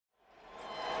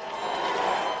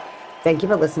Thank you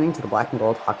for listening to the Black and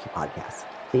Gold Hockey Podcast.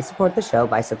 Please support the show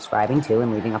by subscribing to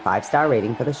and leaving a 5-star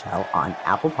rating for the show on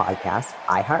Apple Podcasts,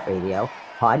 iHeartRadio,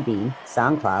 Podbean,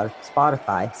 SoundCloud,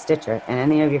 Spotify, Stitcher, and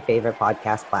any of your favorite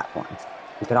podcast platforms.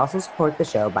 You can also support the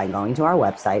show by going to our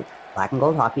website,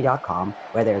 blackandgoldhockey.com,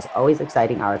 where there's always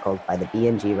exciting articles by the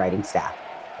B&G writing staff.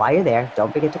 While you're there,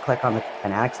 don't forget to click on the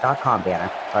fanatics.com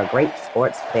banner for a great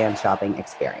sports fan shopping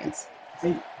experience.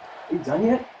 Hey, are you done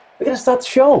yet? We gotta start the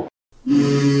show.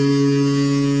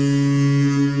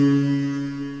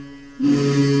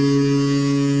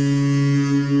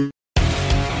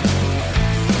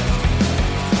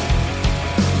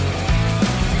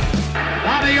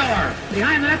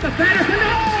 Behind the net to Sanderson,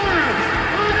 Orr!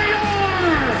 Bobby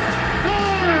Orr!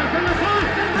 Orr from the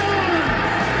Boston Bruins!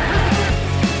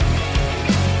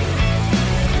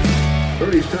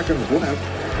 30 seconds left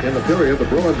in the period. The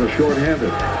Bruins are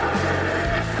shorthanded.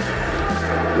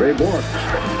 Ray Bourque.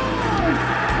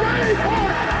 Ray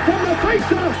Bourque from the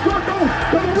face-off circle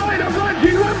to the right of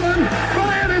Reggie Whitman.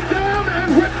 Fired it down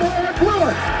and Whitmore blew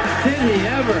it. Did he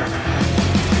ever?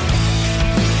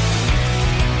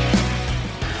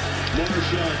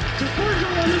 To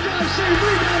Bergeron, the drive, save,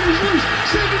 rebound, he's loose.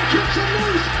 Sagan kicks him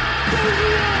loose.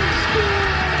 Bergeron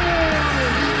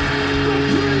scores! The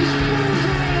Bruins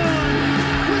Bergeron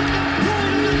with the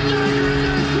point of the dagger in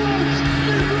their throats.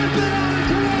 They rip it out of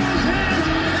Toronto's hands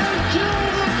and kill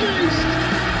the beast.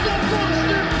 The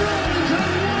Boston Bruins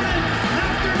have won it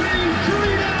after being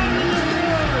 3 down in the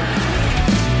third.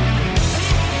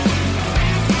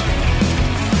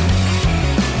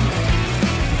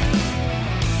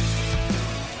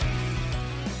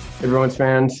 Hey, Bruins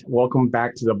fans, welcome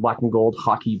back to the Black and Gold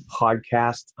Hockey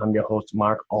Podcast. I'm your host,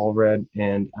 Mark Allred,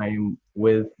 and I am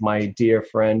with my dear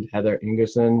friend, Heather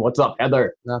Ingerson. What's up,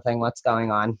 Heather? Nothing. What's going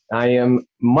on? I am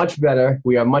much better.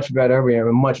 We are much better. We are in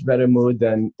a much better mood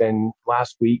than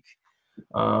last week.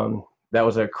 That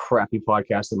was a crappy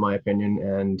podcast, in my opinion,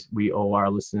 and we owe our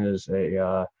listeners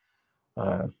an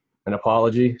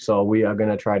apology. So we are going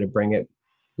to try to bring it.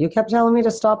 You kept telling me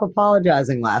to stop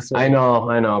apologizing last week. I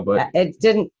know, but it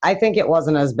didn't. I think it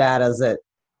wasn't as bad as it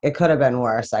could have been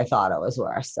worse. I thought it was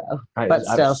worse. So, but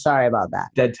still, sorry about that.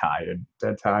 Dead tired,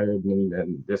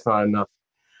 and there's not enough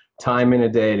time in a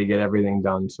day to get everything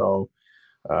done. So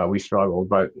we struggled,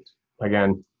 but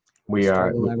again, we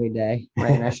struggle every day,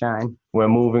 rain or shine. We're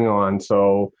moving on.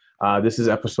 So this is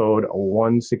episode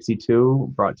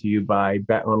 162, brought to you by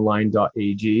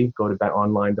betonline.ag. Go to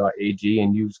betonline.ag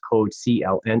and use code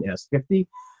CLNS50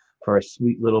 for a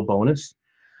sweet little bonus.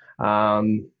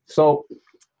 So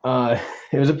it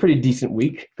was a pretty decent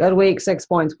week. Good week, 6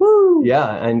 points. Woo!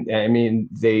 Yeah, and I mean,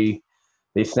 they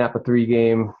snap a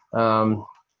 3-game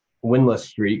winless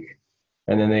streak,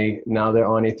 and then now they're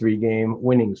on a 3-game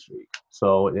winning streak.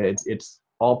 So it's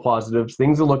all positives.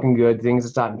 Things are looking good. Things are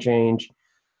starting to change.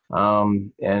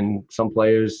 And some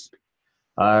players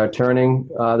are turning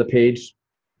the page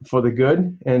for the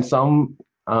good, and some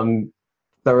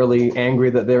thoroughly angry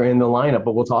that they're in the lineup,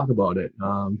 but we'll talk about it.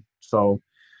 So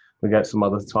we got some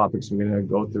other topics we're going to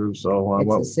go through. So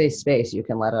it's a safe space. You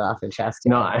can let it off your chest.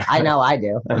 No, I know I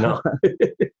do. I know.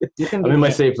 I'm in my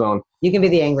safe zone. You can be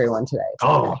the angry one today.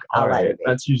 Oh, all right.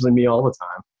 That's usually me all the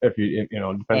time. If you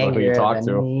depends on who you talk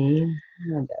to.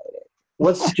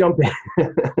 Let's jump in.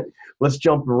 Let's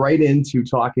jump right into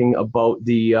talking about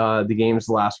the games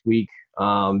last week.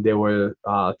 There were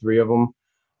 3 of them,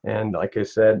 and like I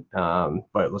said,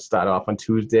 but let's start off on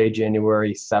Tuesday,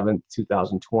 January 7th,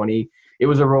 2020. It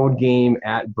was a road game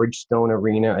at Bridgestone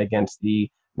Arena against the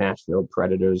Nashville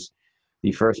Predators.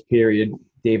 The first period,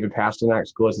 David Pastrnak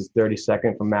scores his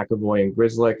 32nd from McAvoy and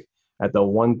Grzelcyk at the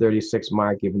 1:36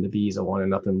 mark, giving the Bees a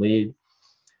 1-0 lead.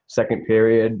 Second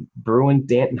period, Bruin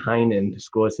Danton Heinen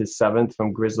scores his 7th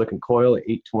from Grzelcyk and Coyle at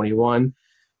 8:21,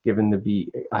 having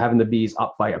the Bees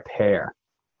up by a pair.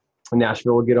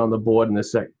 Nashville will get on the board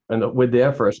with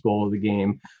their first goal of the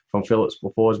game from Phillips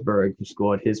Forsberg, who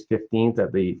scored his 15th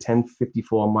at the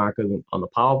 10:54 mark on the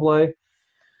power play.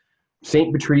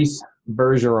 St. Patrice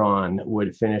Bergeron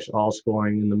would finish all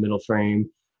scoring in the middle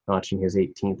frame, notching his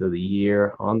 18th of the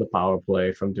year on the power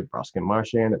play from DeBrusque and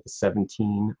Marchand at the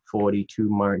 17:42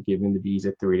 mark, giving the Bees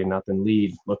a 3-0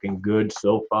 lead. Looking good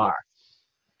so far.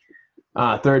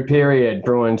 Third period,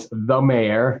 Bruins the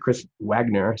mayor, Chris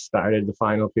Wagner, started the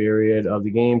final period of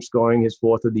the game, scoring his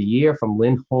 4th of the year from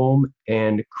Lindholm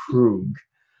and Krug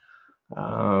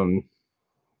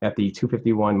at the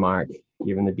 2:51 mark,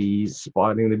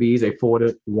 spotting the Bees a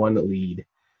 4-1 lead.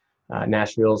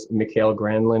 Nashville's Mikael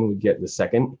Granlund would get the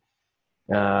second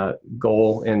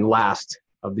goal and last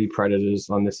of the Predators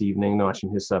on this evening, notching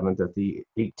his 7th at the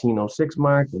 18:06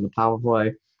 mark in the power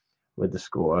play with the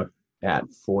score at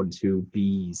 4-2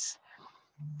 Bees.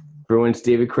 Bruins'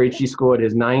 David Krejci scored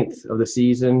his 9th of the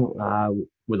season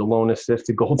with a lone assist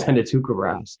to goaltender Tuukka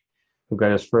Rask, who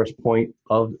got his first point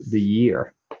of the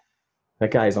year.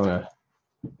 That guy's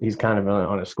he's kind of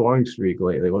on a scoring streak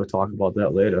lately. We'll talk about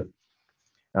that later.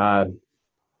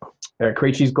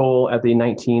 Krejci's goal at the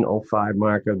 19:05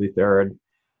 mark of the third.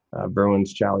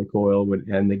 Bruins' Charlie Coyle would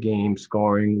end the game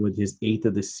scoring with his 8th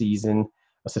of the season,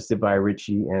 assisted by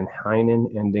Ritchie and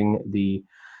Heinen, ending the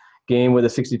game with a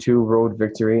 6-2 road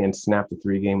victory and snapped the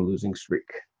 3-game losing streak.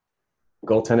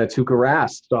 Goaltender Tuukka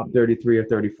Rask stopped 33 of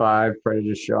 35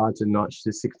 Predators shots and notched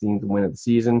his 16th win of the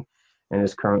season and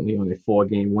is currently on a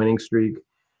 4-game winning streak.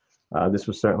 This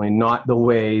was certainly not the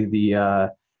way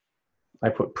the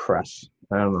Preds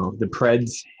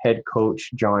head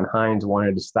coach John Hines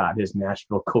wanted to start his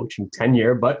Nashville coaching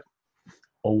tenure, but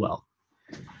oh well.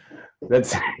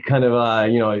 That's kind of,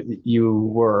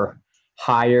 you were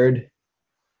hired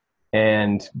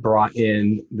and brought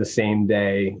in the same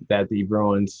day that the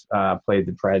Bruins played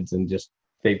the Preds, and just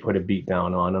they put a beat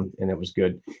down on them, and it was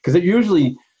good. Because it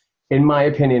usually, in my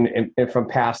opinion, and from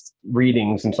past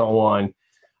readings and so on,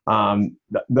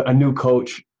 a new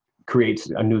coach creates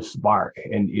a new spark,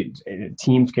 and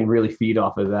teams can really feed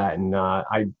off of that. And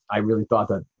I really thought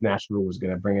that Nashville was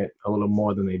going to bring it a little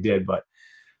more than they did, but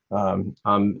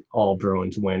I'm all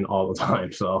Bruins win all the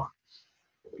time. So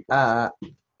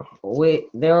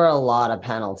there were a lot of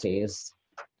penalties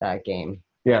that game.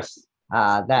 Yes.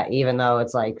 That even though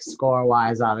it's like score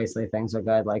wise, obviously things are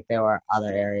good. Like there were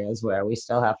other areas where we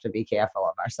still have to be careful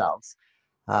of ourselves.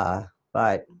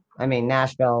 But I mean,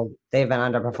 Nashville, they've been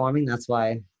underperforming. That's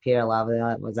why Peter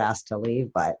Laviolette was asked to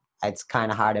leave, but it's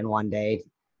kind of hard in one day.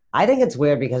 I think it's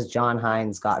weird because John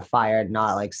Hines got fired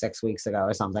not like 6 weeks ago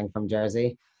or something from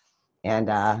Jersey. And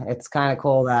it's kind of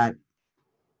cool that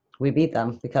we beat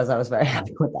them, because I was very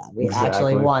happy with that. We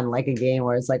actually won like a game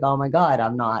where it's like, oh my God,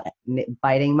 I'm not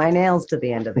biting my nails to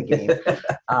the end of the game.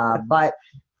 But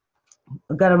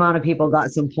a good amount of people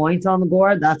got some points on the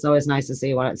board. That's always nice to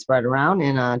see when it spread around.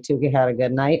 And Tuukka had a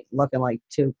good night, looking like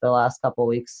Tuukka the last couple of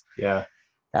weeks. Yeah.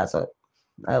 That's what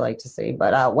I like to see.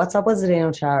 But what's up with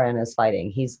Zdeno Chara and his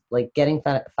fighting? He's like getting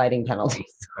fighting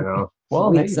penalties. I know.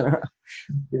 Well, weeks in a row.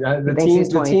 The team's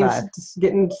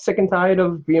getting sick and tired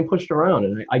of being pushed around,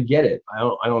 and I get it. I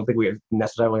don't think we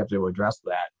necessarily have to address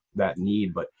that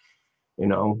need, but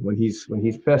when he's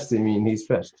pissed, I mean, he's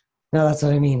pissed. No, that's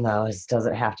what I mean though. Does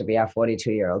it have to be our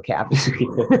 42-year-old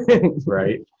captain?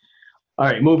 Right. All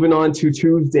right, moving on to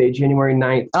Tuesday, January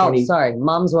 9th. Oh, sorry.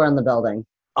 Moms were in the building.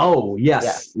 Oh,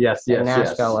 yes. In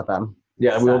Nashville with them.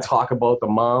 Yeah, sorry. We'll talk about the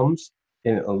moms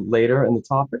later in the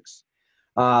topics.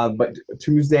 But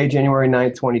Tuesday, January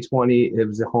 9th, 2020, it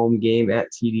was a home game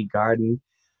at TD Garden.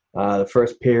 The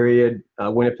first period,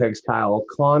 Winnipeg's Kyle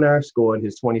O'Connor scored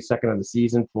his 22nd of the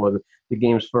season for the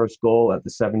game's first goal at the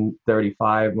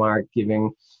 7:35 mark,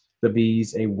 giving the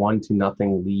Bees a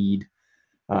 1-0 lead.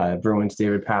 Bruins'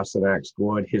 David Pastrnak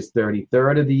scored his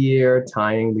 33rd of the year,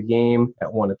 tying the game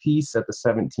at 1 apiece at the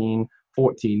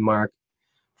 17:14 mark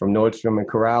from Nordstrom and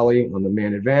Corrali on the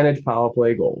man advantage power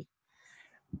play goal.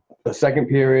 The second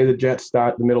period, the Jets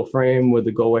start the middle frame with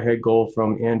the go-ahead goal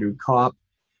from Andrew Kopp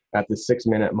at the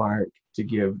 6-minute mark to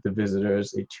give the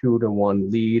visitors a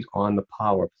 2-1 lead on the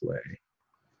power play.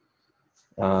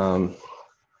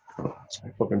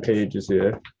 Flipping pages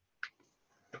here.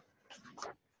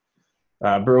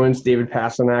 Bruins' David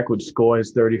Pastrnak would score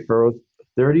his 34th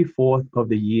of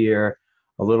the year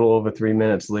a little over 3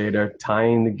 minutes later,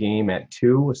 tying the game at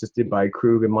 2, assisted by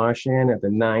Krug and Marchand at the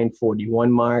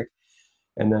 9:41 mark.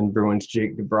 And then Bruins'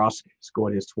 Jake DeBrusk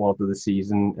scored his 12th of the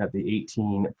season at the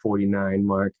 18:49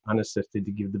 mark, unassisted,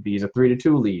 to give the Bees a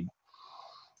 3-2 lead.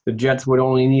 The Jets would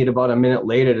only need about a minute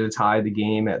later to tie the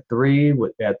game at 3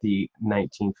 at the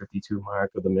 19:52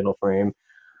 mark of the middle frame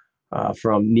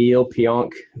from Neil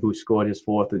Pionk, who scored his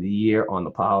 4th of the year on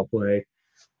the power play.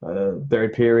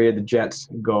 Third period, the Jets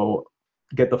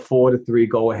get the 4-3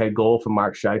 go-ahead goal from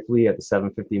Mark Scheifele at the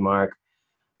 7:50 mark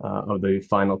of the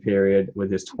final period with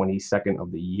his 22nd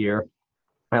of the year.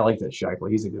 I like that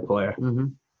Scheifele. He's a good player.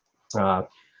 Mm-hmm.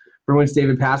 Bruins'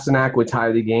 David Pastrnak would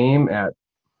tie the game at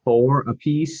 4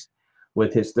 apiece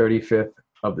with his 35th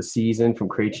of the season from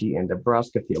Krejci and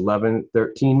DeBrusk at the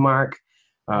 11:13 mark,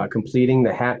 completing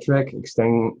the hat trick,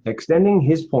 extending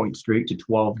his point streak to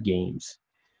 12 games.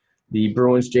 The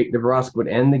Bruins' Jake DeBrusk would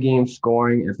end the game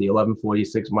scoring at the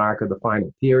 11:46 mark of the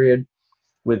final period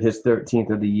with his 13th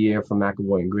of the year from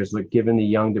McAvoy and Grizzly, giving the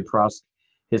young DeBrusk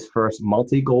his first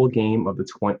multi-goal game of the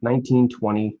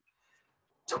 2019-20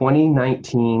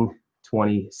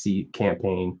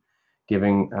 campaign,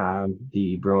 giving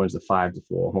the Bruins a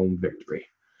 5-4 home victory.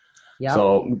 Yep.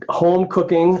 So home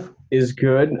cooking is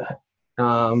good.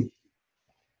 It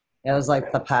was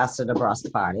like the pasta de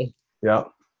brust party. Yeah.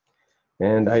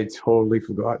 And I totally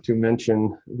forgot to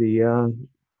mention the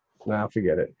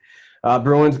forget it.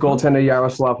 Bruins goaltender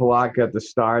Yaroslav Halak at the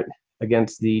start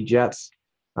against the Jets,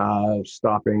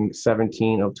 stopping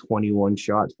 17 of 21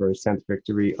 shots for his 10th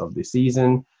victory of the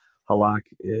season. Halak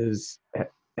is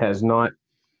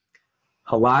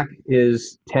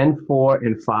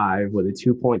 10-4-5 with a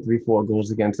 2.34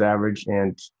 goals against average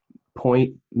and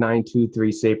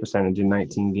 .923 save percentage in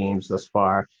 19 games thus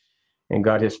far, and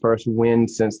got his first win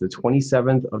since the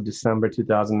 27th of December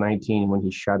 2019 when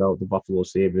he shut out the Buffalo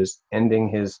Sabres, ending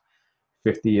his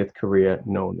 50th career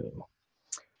no-no.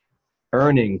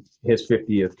 Earning his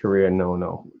 50th career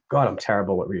no-no. God, I'm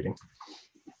terrible at reading.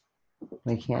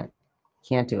 We can't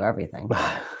do everything.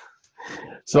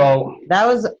 So that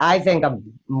was, I think, a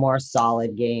more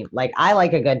solid game. Like, I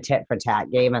like a good tit for tat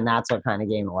game, and that's what kind of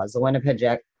game it was. The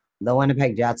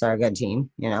Winnipeg Jets are a good team,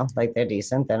 like they're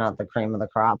decent. They're not the cream of the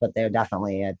crop, but they're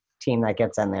definitely a team that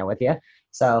gets in there with you.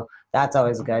 So that's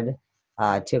always good.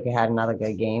 Tuukka had another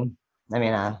good game. I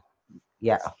mean,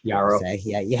 Yarrow. Yarrow.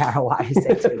 Why you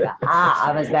say Tuukka?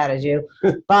 I'm as bad as you.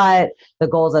 But the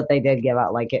goals that they did give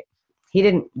out, he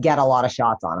didn't get a lot of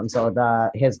shots on him.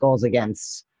 So his goals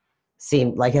against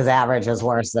seemed like his average is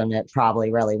worse than it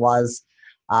probably really was,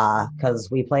 because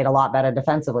we played a lot better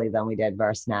defensively than we did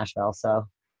versus Nashville. So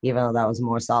even though that was a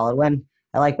more solid win,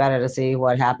 I like better to see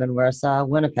what happened versus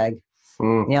Winnipeg.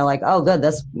 Oh, good,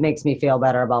 this makes me feel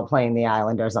better about playing the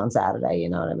Islanders on Saturday. You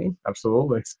know what I mean?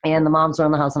 Absolutely. And the moms were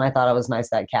in the house, and I thought it was nice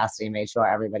that Cassidy made sure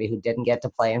everybody who didn't get to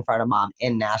play in front of mom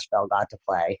in Nashville got to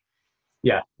play.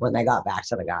 Yeah. When they got back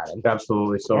to the Garden.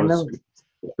 Absolutely. So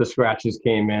the scratches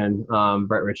came in.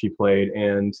 Brett Ritchie played,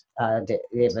 and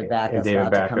David Backes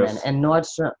to come in. And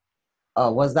Nordstrom.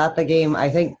 Oh, was that the game? I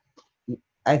think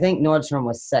Nordstrom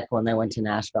was sick when they went to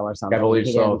Nashville or something. I believe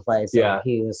he so. Didn't play, so yeah.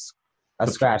 He was a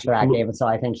scratch for that game, and so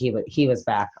I think he was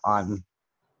back on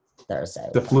Thursday.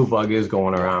 The flu bug is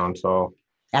going around, so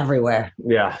everywhere.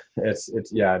 Yeah, it is.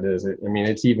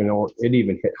 It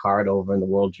even hit hard over in the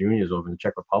World Juniors over in the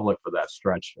Czech Republic for that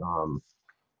stretch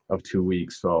of 2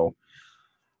 weeks. So.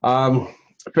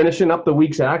 Finishing up the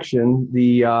week's action,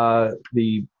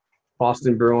 the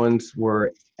Boston Bruins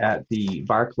were at the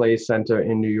Barclays Center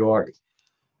in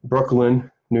Brooklyn,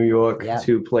 New York,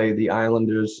 to play the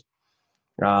Islanders.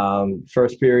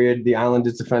 First period, the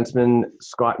Islanders defenseman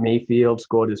Scott Mayfield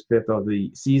scored his 5th of the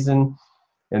season,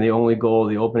 and the only goal of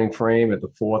the opening frame at the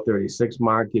 4:36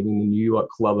 mark, giving the New York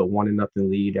club a 1-0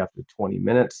 lead after 20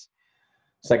 minutes.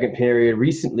 Second period,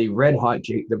 recently red-hot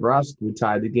Jake DeBrusk would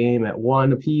tie the game at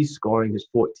 1 apiece, scoring his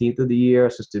 14th of the year,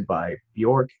 assisted by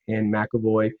Bjork and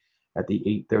McAvoy at the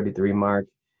 8:33 mark,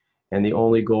 and the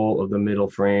only goal of the middle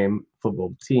frame for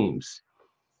both teams.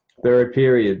 Third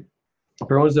period,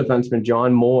 Bruins defenseman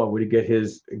John Moore would get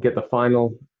the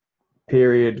final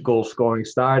period goal scoring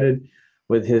started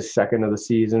with his 2nd of the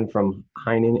season from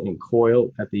Heinen and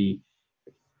Coyle at the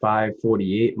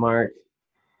 5:48 mark.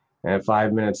 And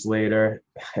 5 minutes later,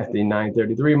 at the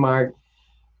 9:33 mark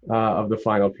of the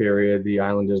final period, the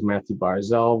Islanders' Matthew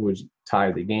Barzal would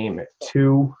tie the game at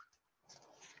 2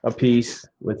 apiece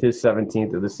with his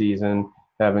 17th of the season,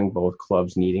 having both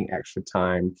clubs needing extra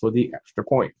time for the extra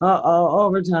point.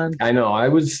 Overtime. I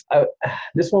know.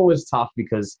 This one was tough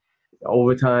because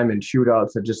overtime and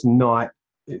shootouts are just not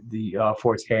the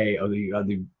forte of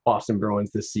the Boston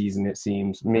Bruins this season, it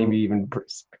seems. Maybe even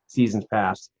seasons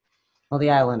past. Well, the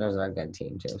Islanders are a good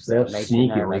team, too. So they're a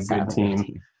sneakily good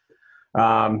team.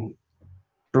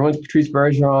 Bruins' Patrice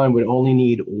Bergeron would only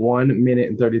need 1 minute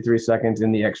and 33 seconds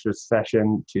in the extra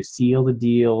session to seal the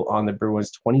deal on the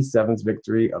Bruins' 27th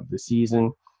victory of the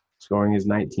season, scoring his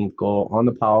 19th goal on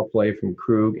the power play from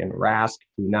Krug and Rask,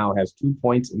 who now has 2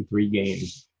 points in 3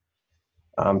 games.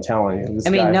 I'm telling you.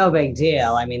 No big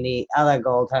deal. The other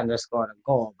goaltender scored a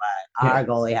goal, but our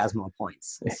goalie has more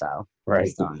points. So, right.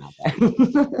 Just throwing out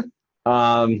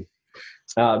there.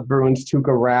 Bruins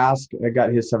Tuukka Rask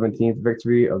got his 17th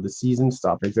victory of the season,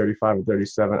 stopping 35 of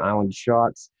 37 Island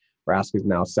shots. Rask is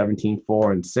now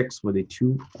 17-4-6 with a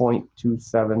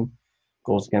 2.27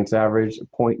 goals against average, a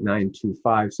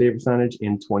 .925 save percentage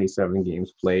in 27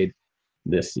 games played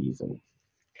this season.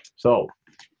 So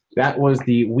that was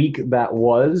the week that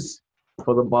was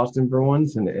for the Boston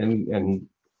Bruins, and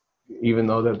even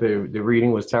though that the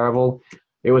reading was terrible,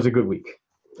 it was a good week.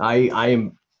 I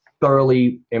am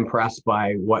thoroughly impressed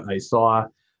by what I saw.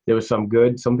 There was some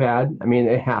good, some bad.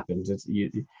 It happens.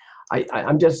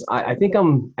 I think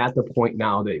I'm at the point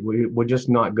now that we're just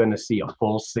not going to see a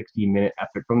full 60-minute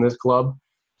effort from this club.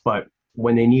 But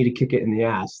when they need to kick it in the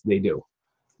ass, they do.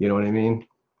 You know what I mean?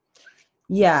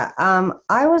 Yeah.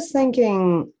 I was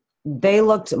thinking they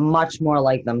looked much more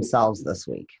like themselves this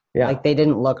week. Yeah. Like they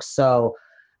didn't look so,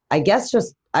 I guess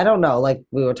just, I don't know, like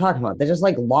we were talking about, they just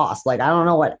like lost. Like, I don't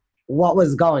know what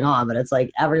was going on, but it's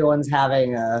like everyone's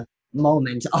having a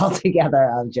moment all together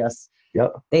of just,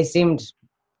 they seemed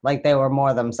like they were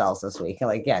more themselves this week.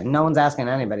 Like, yeah, no one's asking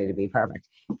anybody to be perfect.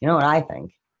 You know what I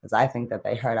think? Is I think that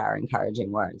they heard our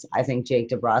encouraging words. I think Jake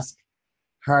DeBrusk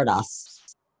heard us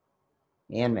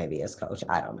and maybe his coach.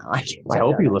 I don't know. I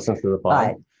hope he listens to the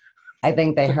pod. But I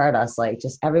think they heard us, like,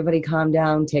 just everybody calm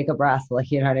down, take a breath. Like,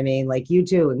 you know what I mean? Like you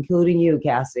too, including you,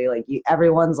 Cassie. Like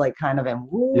everyone's like kind of in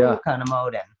kind of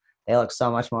mode. And they look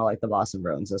so much more like the Boston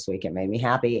Bruins this week. It made me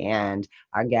happy. And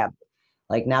our gap,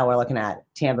 like now we're looking at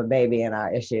Tampa Bay being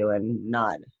our issue and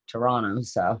not Toronto.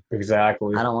 So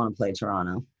exactly, I don't want to play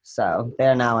Toronto. So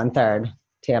they're now in third.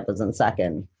 Tampa's in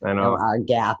second. I know. Our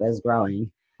gap is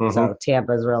growing. So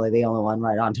Tampa's really the only one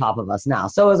right on top of us now.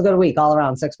 So it was a good week all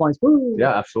around. 6 points. Woo!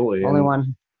 Yeah, absolutely. Only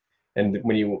one. And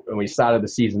when we started the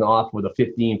season off with a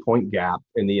 15-point gap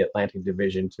in the Atlantic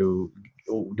Division to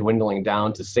dwindling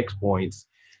down to 6 points,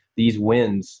 these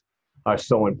wins are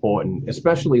so important,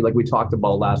 especially like we talked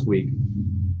about last week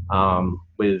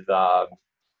with the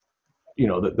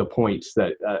points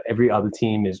that every other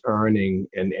team is earning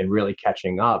and really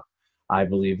catching up. I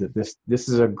believe that this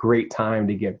is a great time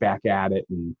to get back at it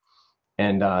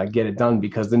and get it done,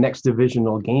 because the next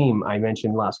divisional game I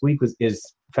mentioned last week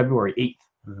is February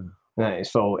 8th.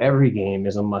 So every game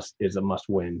is a must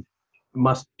win,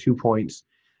 2 points,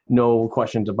 no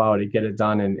questions about it. Get it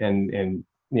done and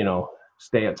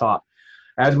stay at top.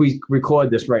 As we record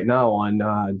this right now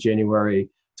on January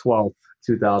 12th,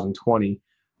 2020,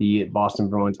 the Boston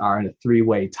Bruins are in a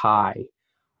 3-way tie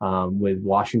with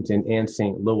Washington and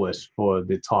St. Louis for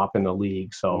the top in the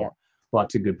league. So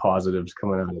lots of good positives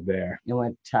coming out of there. And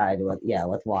we're tied with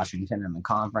Washington in the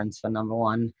conference for number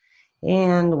one.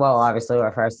 And, well, obviously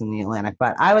we're first in the Atlantic.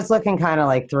 But I was looking kind of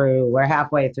like we're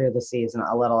halfway through the season,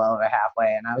 a little over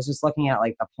halfway. And I was just looking at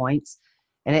like the points.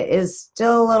 And it is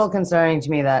still a little concerning to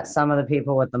me that some of the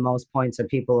people with the most points are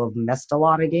people who have missed a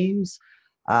lot of games.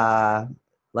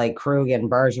 Like Krug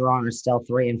and Bergeron are still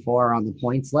 3 and 4 on the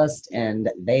points list, and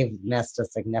they've missed a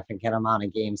significant amount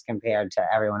of games compared to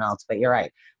everyone else. But you're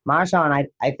right. Marchand,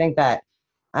 I think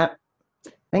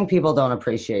people don't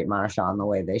appreciate Marchand the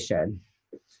way they should.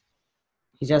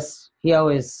 He's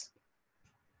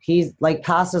like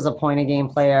Costa's a point a game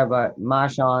player, but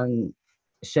Marchand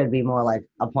should be more like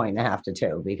a 1.5 to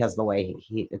 2 because the way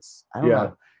I don't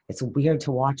know. It's weird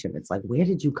to watch him. It's like, where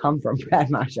did you come from, Brad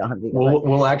Marchand?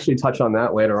 We'll actually touch on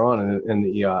that later on in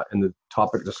the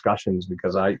topic discussions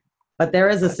But there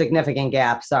is a significant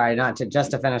gap. Sorry,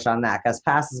 just to finish on that, because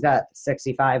Pass has got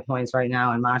 65 points right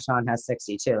now, and Marchand has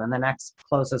 62, and the next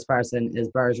closest person is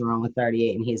Bergeron with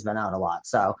 38, and he's been out a lot.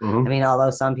 So I mean,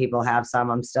 although some people have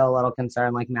some, I'm still a little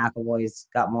concerned. Like McAvoy's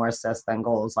got more assists than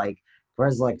goals. Like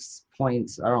Grzelcyk's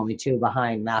points are only 2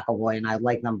 behind McAvoy, and I'd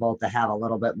like them both to have a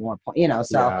little bit more points,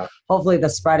 So hopefully the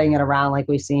spreading it around like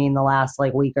we've seen the last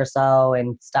week or so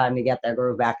and starting to get their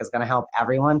groove back is going to help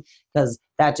everyone, because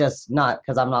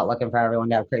because I'm not looking for everyone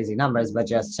to have crazy numbers, but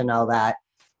just to know that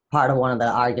part of one of the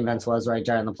arguments was right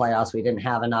during the playoffs we didn't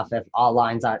have enough if all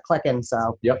lines aren't clicking.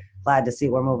 So glad to see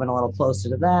we're moving a little closer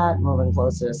to that, moving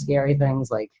closer to scary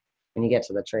things like when you get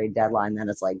to the trade deadline, then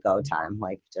it's like go time,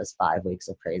 like just 5 weeks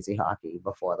of crazy hockey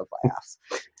before the playoffs.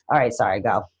 All right, sorry,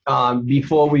 go.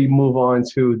 Before we move on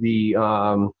to the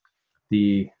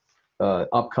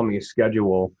upcoming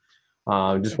schedule,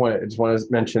 just want to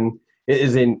mention it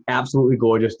is an absolutely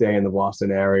gorgeous day in the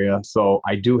Boston area. So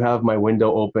I do have my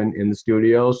window open in the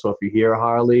studio. So if you hear a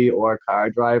Harley or a car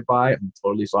drive by, I'm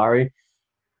totally sorry.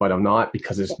 But I'm not,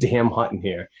 because it's damn hot in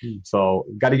here. So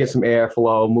got to get some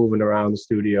airflow moving around the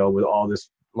studio with all this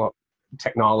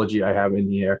technology I have in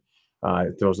here.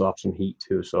 It throws off some heat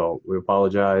too. So we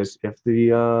apologize if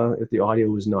the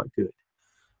audio is not good.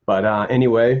 But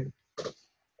anyway,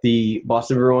 the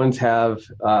Boston Bruins have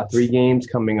 3 games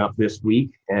coming up this week.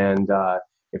 And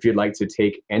if you'd like to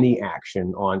take any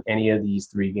action on any of these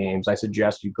 3 games, I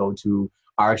suggest you go to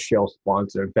our show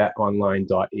sponsor,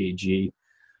 betonline.ag.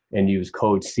 and use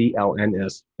code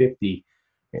CLNS50,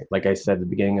 like I said at the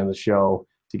beginning of the show,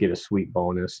 to get a sweet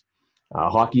bonus.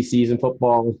 Hockey season,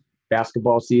 football,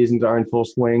 basketball seasons are in full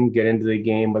swing. Get into the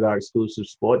game with our exclusive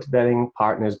sports betting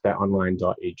partners,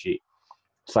 betonline.ag.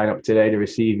 Sign up today to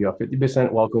receive your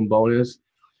 50% welcome bonus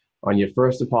on your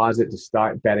first deposit to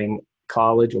start betting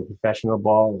college or professional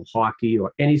ball or hockey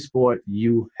or any sport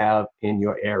you have in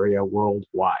your area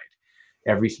worldwide.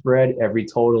 Every spread, every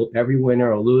total, every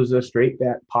winner or loser, straight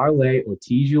bet, parlay, or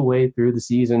tease your way through the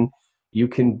season, you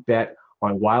can bet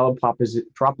on wild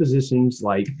propositions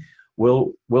like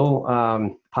will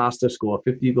Pasta score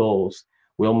 50 goals?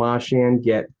 Will Marchand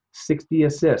get 60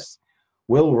 assists?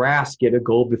 Will Rask get a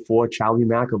goal before Charlie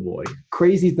McAvoy?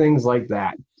 Crazy things like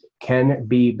that can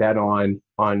be bet on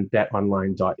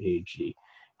betonline.ag.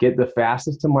 Get the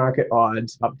fastest to market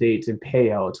odds, updates, and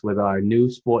payouts with our new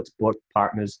sportsbook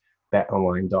partners,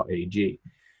 betonline.ag.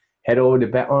 Head over to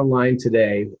BetOnline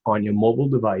today on your mobile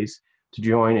device to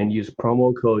join and use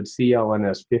promo code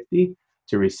CLNS50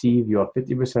 to receive your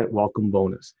 50% welcome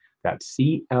bonus. That's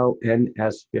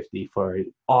CLNS50 for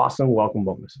an awesome welcome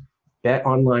bonus.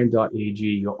 BetOnline.ag,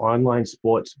 your online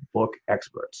sports book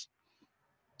experts.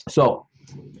 So,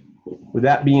 with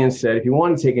that being said, if you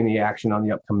want to take any action on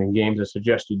the upcoming games, I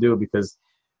suggest you do, because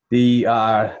the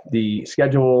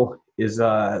schedule is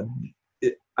I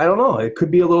don't know, it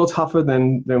could be a little tougher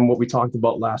than what we talked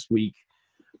about last week.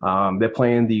 They're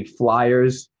playing the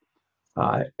Flyers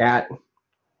at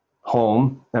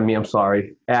home.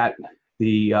 At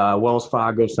the Wells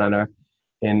Fargo Center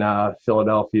in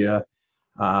Philadelphia.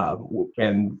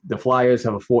 And the Flyers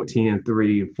have a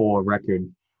 14-3-4 record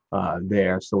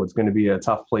there, so it's going to be a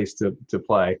tough place to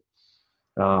play.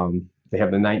 They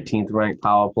have the 19th ranked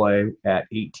power play at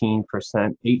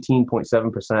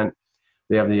 18.7%.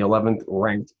 They have the 11th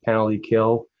ranked penalty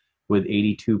kill with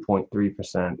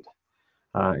 82.3%.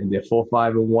 And they're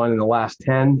 4-5-1 in the last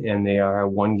 10, and they are a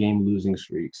one-game losing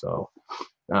streak. So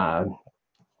a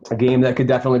game that could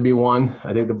definitely be won.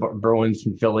 I think the Bruins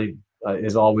from Philly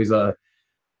is always a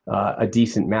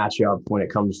decent matchup when it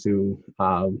comes to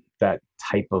that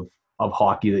type of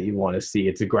hockey that you want to see.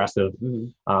 It's aggressive,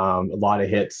 a lot of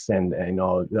hits, and I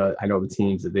know the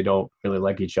teams that they don't really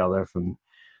like each other from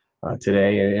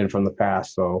today and from the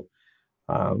past. So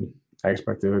I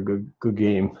expect a good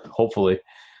game, hopefully.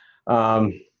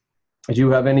 Do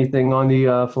you have anything on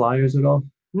the Flyers at all?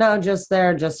 No,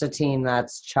 they're just a team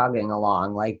that's chugging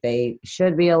along. Like, they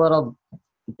should be a little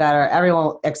better.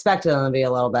 Everyone expected them to be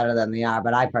a little better than they are,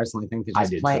 but I personally think they're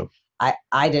just playing.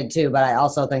 I did too, but I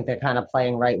also think they're kind of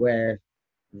playing right where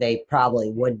they probably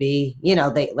would be. You know,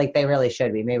 they really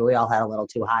should be. Maybe we all had a little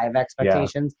too high of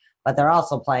expectations, but they're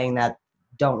also playing that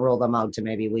don't rule them out to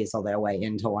maybe weasel their way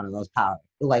into one of those power.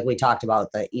 Like we talked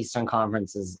about, the Eastern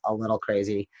Conference is a little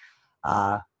crazy.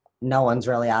 No one's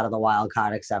really out of the wild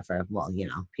card except for,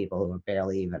 people who are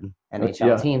barely even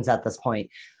NHL teams at this point.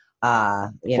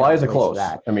 Flyers are close.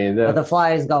 But the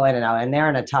Flyers go in and out, and they're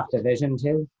in a tough division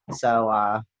too.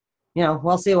 So,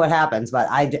 we'll see what happens. But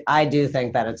I do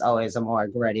think that it's always a more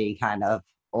gritty kind of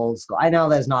old school. I know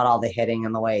there's not all the hitting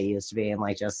in the way it used to be, and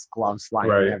like just gloves flying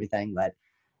and everything. But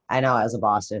I know as a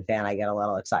Boston fan, I get a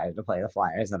little excited to play the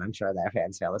Flyers, and I'm sure their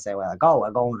fans feel the same way. Like, oh, we're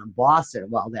going to Boston.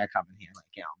 Well, they're coming here. Like,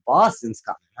 Boston's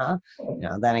coming, huh?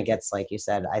 Then it gets, like you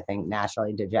said, I think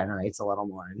naturally degenerates a little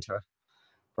more into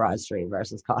Broad Street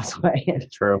versus Causeway.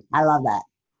 True. I love that.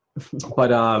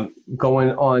 But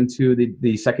going on to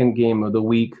the second game of the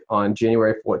week on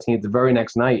January 14th, the very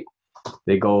next night,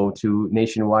 they go to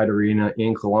Nationwide Arena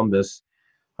in Columbus.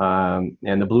 And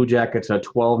the Blue Jackets are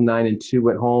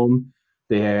 12-9-2 at home.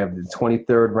 They have the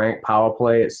 23rd ranked power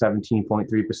play at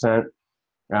 17.3%.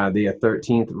 They are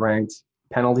 13th ranked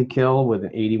penalty kill with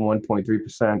an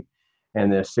 81.3%. And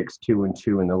they're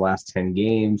 6-2-2 in the last 10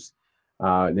 games.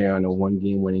 They're on a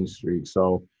one-game winning streak.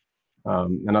 So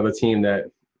another team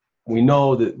that we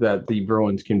know that the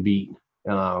Bruins can beat.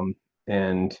 And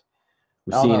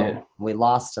we've seen it. We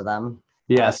lost to them.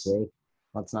 Yes.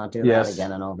 Let's not do that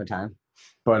again in overtime.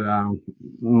 But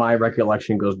my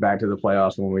recollection goes back to the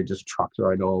playoffs when we just trucked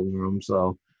right over them.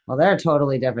 So, well, they're a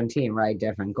totally different team, right?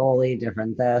 Different goalie,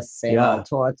 different this, same old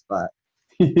torts, but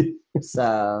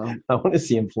so I want to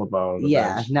see him flip out on the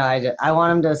bench. No, I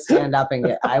want him to stand up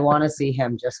and I want to see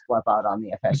him just flip out on the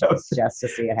officials just to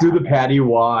see it happen. Do the Patty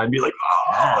Wah and be like,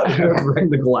 break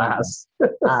the glass.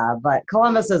 But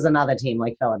Columbus is another team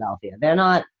like Philadelphia. They're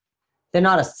not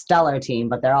a stellar team,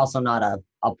 but they're also not a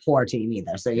poor team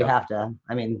either. So you have to,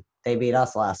 they beat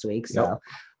us last week. So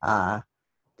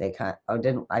they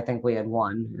I think we had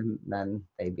won, and then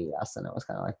they beat us, and it was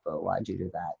kind of like, but why'd you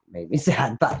do that? It made me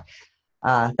sad. But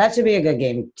that should be a good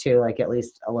game too, like at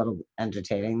least a little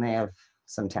entertaining. They have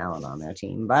some talent on their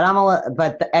team.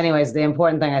 But anyways, the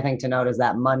important thing I think to note is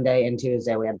that Monday and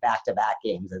Tuesday we have back-to-back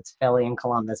games. It's Philly and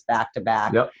Columbus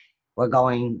back-to-back. Yep. We're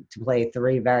going to play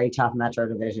 3 very tough Metro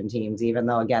Division teams, even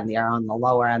though, again, they are on the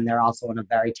lower end. They're also in a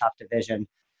very tough division.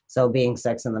 So being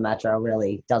 6 in the Metro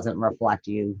really doesn't reflect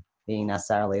you being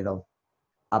necessarily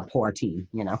a poor team,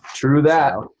 you know. True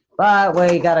that. So, but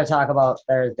we got to talk about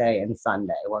Thursday and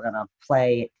Sunday. We're going to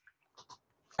play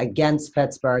against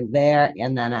Pittsburgh there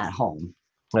and then at home.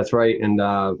 That's right. And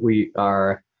the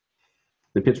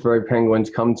Pittsburgh Penguins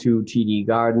come to TD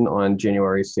Garden on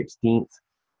January 16th.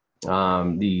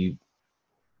 Wow,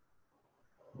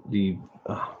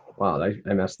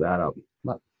 I messed that up.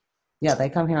 Yeah, they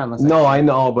come here on the 16th. No, I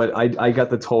know, but I got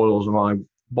the totals wrong.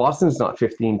 Boston's not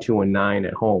 15-2-9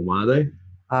 at home, are they?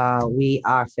 We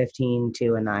are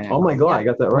 15-2-9 at home. Oh my God, yeah. I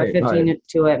got that right.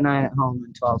 15-2-9 at home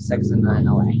and 12-6-9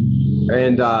 away.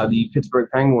 And the Pittsburgh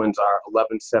Penguins are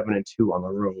 11-7-2 on the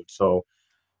road. So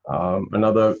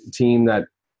another team that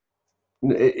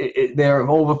they're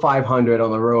over 500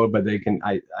 on the road, but they can.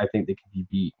 I think they can be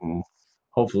beaten.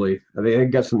 Hopefully, they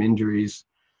got some injuries.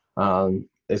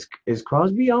 Is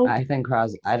Crosby out? I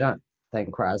don't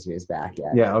think Crosby is back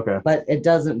yet. Yeah. Okay. But it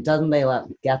doesn't they let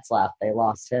Getzlaf? They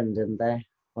lost him, didn't they?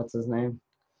 What's his name?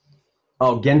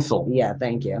 Oh, Gensel. Yeah,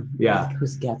 thank you. Yeah. Like,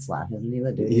 who's Getzlaf? Isn't he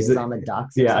the dude who's on the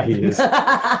Ducks? Yeah, he is.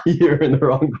 You're in the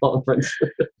wrong conference.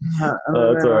 That's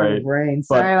all right. Brain.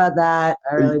 Sorry about that.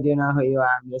 I really do know who you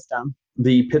are. I'm just dumb.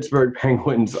 The Pittsburgh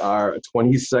Penguins are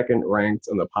 22nd ranked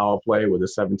on the power play with a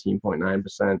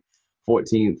 17.9%,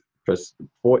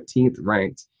 14th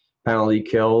ranked penalty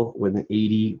kill with an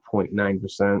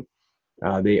 80.9%.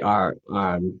 They are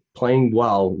playing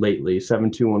well lately,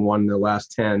 7-2-1 in their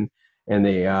last 10, and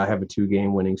they have a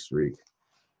 2-game winning streak.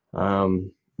 And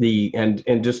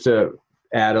just to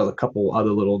add a couple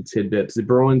other little tidbits, the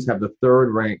Bruins have the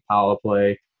 3rd ranked power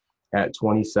play at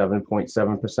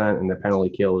 27.7%, and the penalty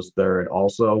kill is 3rd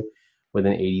also with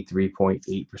an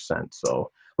 83.8%.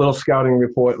 So little scouting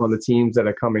report on the teams that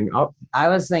are coming up. I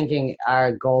was thinking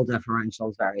our goal differential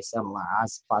is very similar.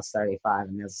 Us plus 35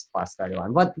 and this plus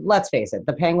 31. But let's face it,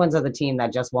 the Penguins are the team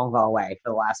that just won't go away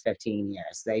for the last 15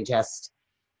 years.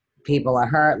 People are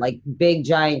hurt, like big,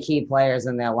 giant key players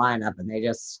in their lineup, and they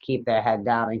just keep their head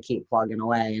down and keep plugging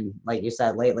away. And like you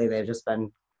said, lately they've just been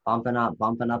bumping up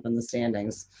in the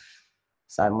standings.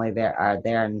 Suddenly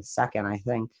they're in second, I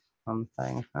think. I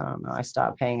don't know. I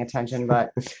stopped paying attention,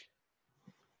 but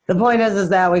the point is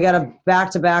that we got a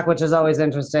back-to-back, which is always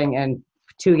interesting, and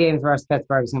 2 games versus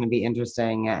Pittsburgh is going to be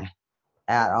interesting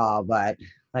at all. But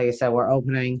like I said, we're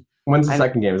opening. When's the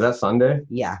second game? Is that Sunday?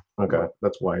 Yeah. Okay,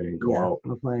 that's why I didn't go out.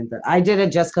 We're playing I did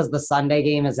it just because the Sunday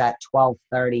game is at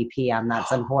 12:30 p.m.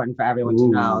 That's important for everyone to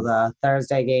know. The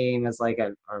Thursday game is like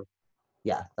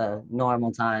the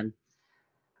normal time.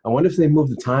 I wonder if they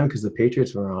moved the time because the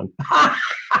Patriots were on. I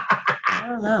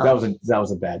don't know. That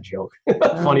was a bad joke.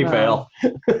 Funny fail.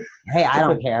 Hey, I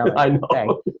don't care. I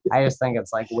know. I just think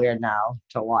it's like weird now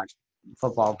to watch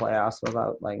football playoffs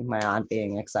without like my aunt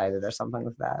being excited or something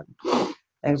like that.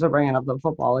 Thanks for bringing up the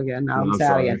football again. Now I'm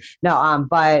sad again. No,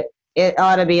 but it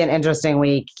ought to be an interesting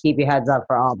week. Keep your heads up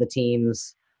for all the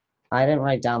teams. I didn't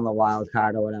write down the wild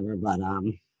card or whatever, but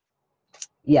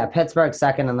yeah, Pittsburgh's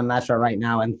 2nd in the Metro right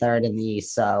now and 3rd in the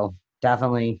East. So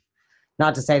definitely,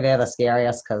 not to say they're the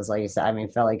scariest, because like you said, I mean,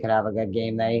 Philly could have a good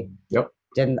game. They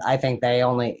didn't. I think they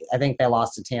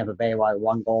lost to Tampa Bay by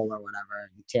 1 goal or whatever.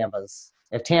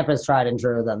 If Tampa's tried and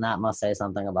true, then that must say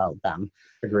something about them.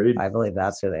 Agreed. I believe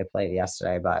that's who they played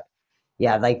yesterday. But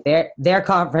yeah, like their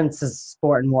conference is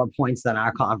sporting more points than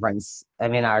our conference. I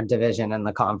mean, our division in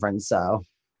the conference. So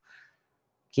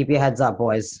keep your heads up,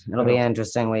 boys. It'll be an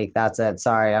interesting week. That's it.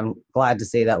 Sorry, I'm glad to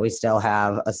see that we still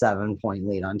have a 7-point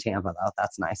lead on Tampa, though.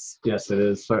 That's nice. Yes, it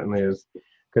is. Certainly is.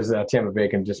 Because Tampa Bay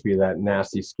can just be that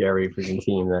nasty, scary freaking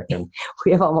team that can.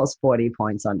 We have almost 40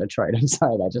 points on Detroit. I'm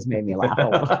sorry, that just made me laugh a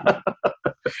little.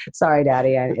 Sorry,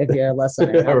 Daddy, if you're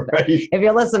listening. Right. If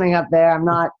you're listening up there, I'm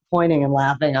not pointing and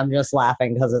laughing. I'm just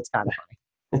laughing because it's kind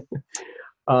of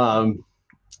funny.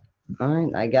 All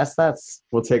right, I guess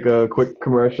We'll take a quick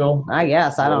commercial. I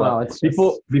guess. I don't know. It's just...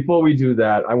 Before we do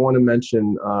that, I want to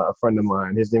mention a friend of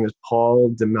mine. His name is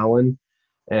Paul DeMellon,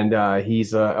 and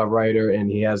he's a writer, and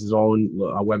he has his own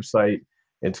website.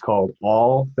 It's called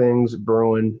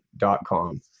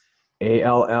allthingsbruin.com.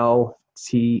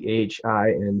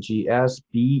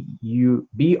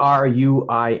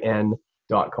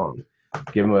 allthingsbruin.com.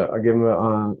 Give him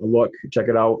a look. Check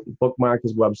it out. Bookmark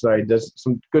his website. Does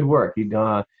some good work.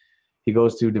 He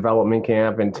goes to development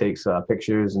camp and takes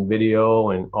pictures and video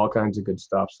and all kinds of good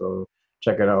stuff. So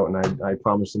check it out. And I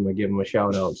promised him to give him a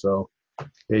shout out. So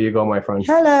there you go, my friend.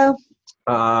 Hello.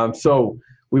 So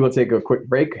we will take a quick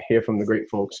break, hear from the great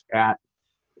folks at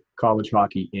College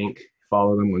Hockey Inc.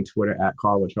 Follow them on Twitter at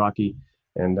College Hockey.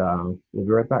 And we'll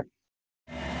be right back.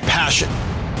 Passion,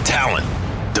 talent,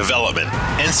 development.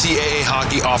 NCAA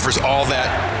hockey offers all that,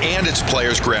 and its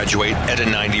players graduate at a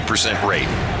 90% rate.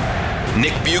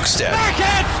 Nick Bukestad.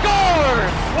 Backhand score!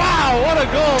 Wow, what a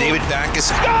goal! David Backus.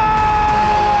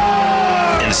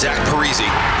 And Zach Parisi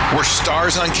were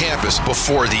stars on campus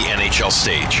before the NHL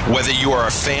stage. Whether you are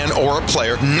a fan or a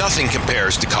player, nothing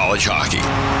compares to college hockey.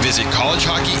 Visit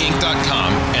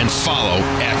collegehockeyinc.com and follow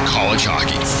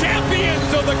 @collegehockey.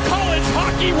 Champions of the college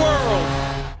hockey world!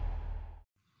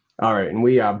 All right, and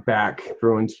we are back,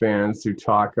 Bruins fans, to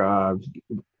talk.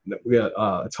 We got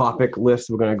a topic list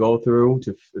we're going to go through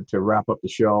to wrap up the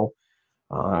show.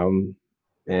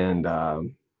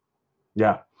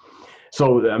 Yeah.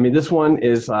 So, I mean, this one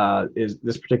is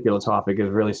this particular topic is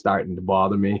really starting to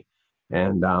bother me.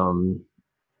 And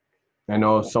I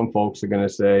know some folks are going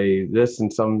to say this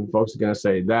and some folks are going to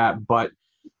say that, but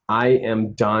I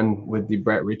am done with the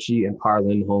Brett Ritchie and Par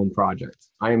Lindholm project.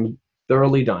 I am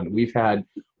thoroughly done. We've had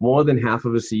more than half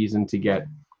of a season to get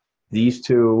these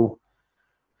two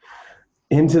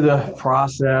into the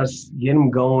process, get them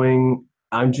going.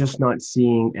 I'm just not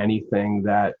seeing anything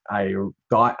that I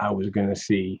thought I was going to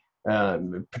see,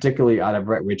 particularly out of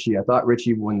Brett Ritchie. I thought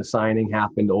Ritchie, when the signing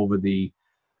happened over the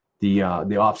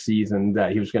off season,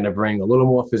 that he was going to bring a little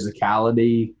more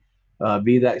physicality,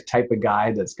 be that type of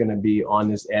guy that's going to be on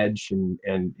this edge and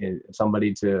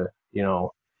somebody to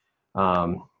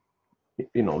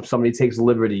somebody takes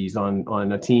liberties on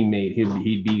a teammate,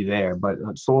 he'd be there. But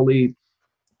solely,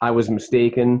 I was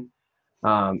mistaken.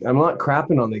 I'm not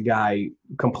crapping on the guy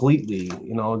completely.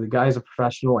 The guy's a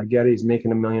professional. I get it. He's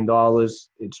making $1 million.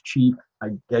 It's cheap.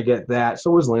 I get that.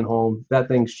 So is Lindholm. That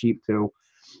thing's cheap too.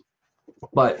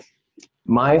 But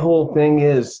my whole thing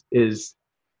is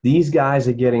these guys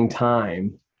are getting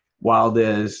time while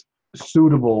there's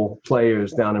suitable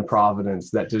players down in Providence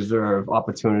that deserve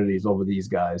opportunities over these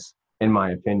guys, in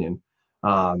my opinion.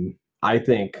 I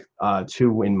think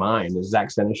two in mind is Zach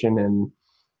Senyshyn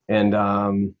and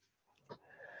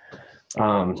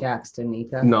Jack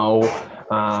Stanika. No.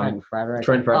 Trent Frederic.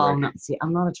 Trent Frederic. Oh, no, see,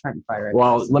 I'm not a Trent Frederic.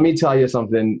 Well, let me tell you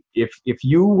something. If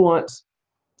he's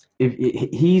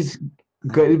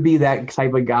going to be that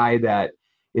type of guy that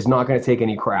is not going to take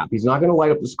any crap. He's not going to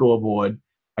light up the scoreboard.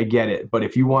 I get it. But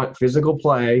if you want physical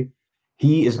play,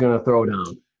 he is going to throw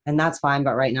down. And that's fine.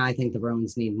 But right now, I think the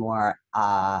Bruins need more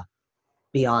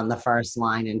beyond the first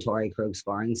line and Torrey Krug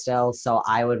scoring still. So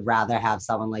I would rather have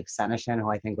someone like Senyshyn, who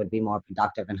I think would be more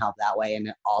productive and help that way. And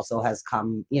it also has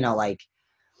come, I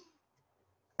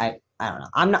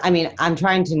don't know. I'm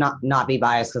trying to not be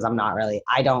biased because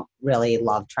I don't really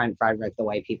love Trent Frederic the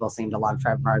way people seem to love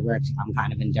Trent Frederic. I'm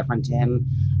kind of indifferent to him.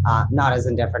 Not as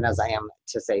indifferent as I am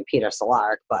to, say, Peter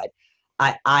Cehlarik, but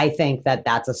I think that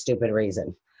that's a stupid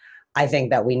reason. I think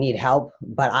that we need help,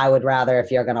 but I would rather,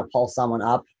 if you're going to pull someone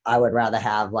up, I would rather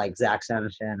have like Zach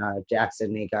Senyshyn or Jack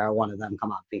Stanika or one of them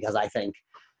come up, because I think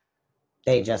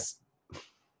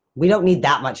we don't need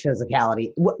that much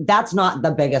physicality. That's not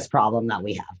the biggest problem that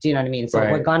we have. Do you know what I mean? So If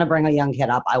we're going to bring a young kid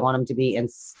up, I want him to be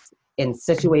in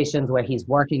situations where he's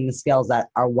working the skills that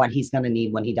are what he's going to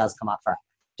need when he does come up forever.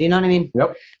 Do you know what I mean?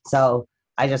 Yep. So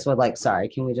I just would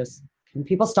can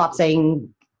people stop saying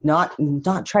not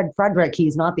Trent Frederic,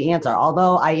 he's not the answer.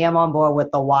 Although I am on board with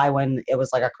the why when it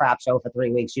was like a crap show for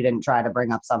 3 weeks, you didn't try to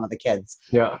bring up some of the kids.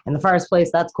 Yeah. In the first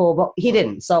place, that's cool, but he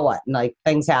didn't. So what? Like,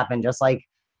 things happen, just like,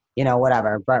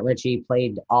 whatever. Brett Ritchie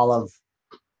played all of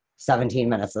 17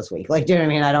 minutes this week. Like, do you know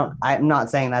what I mean? I'm not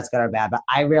saying that's good or bad, but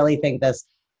I really think this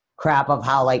crap of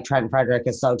how like Trent Frederic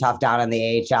is so tough down in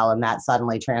the AHL and that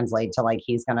suddenly translates to like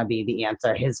he's going to be the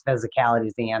answer. His physicality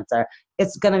is the answer.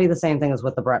 It's going to be the same thing as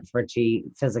with the Brett Ritchie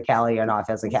physicality or not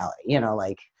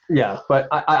physicality, Yeah, but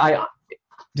I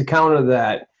to counter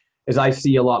that is I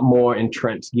see a lot more in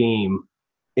Trent's game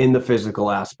in the physical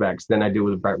aspects than I do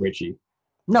with Brett Ritchie.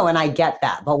 No, and I get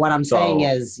that. But what I'm saying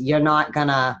is you're not going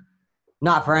to,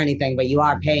 not for anything, but you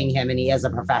are paying him and he is a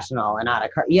professional and not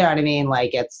you know what I mean?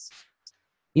 Like,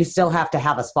 you still have to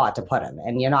have a spot to put him,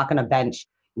 and you're not going to bench.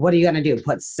 What are you going to do?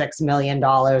 Put $6 million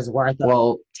worth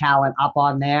of talent up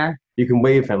on there? You can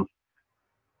waive him.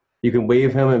 You can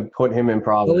waive him and put him in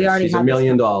Providence. He's $1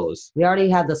 million. We already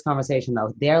had this conversation,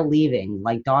 though. They're leaving.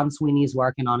 Like, Don Sweeney's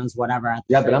working on his whatever.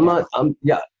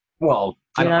 Well,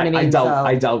 you know what I mean? I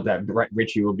doubt that Brett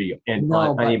Ritchie will be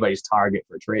anybody's target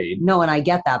for trade. No, and I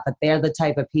get that, but they're the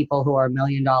type of people who are $1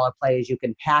 million players you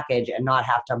can package and not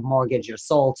have to mortgage your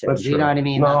soul to. Do you know what I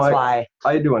mean? No, That's why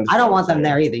I do understand. I don't want them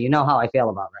there either. You know how I feel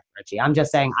about Brett Ritchie. I'm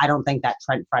just saying I don't think that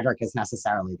Trent Frederic is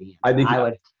necessarily the answer. I think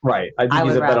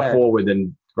he's a better forward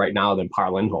right now than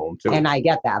Par Lindholm too. And I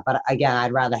get that, but again,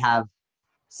 I'd rather have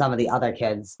some of the other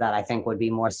kids that I think would be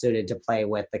more suited to play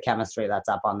with the chemistry that's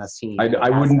up on this team. I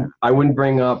wouldn't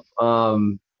bring up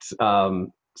Studnicka,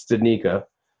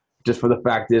 just for the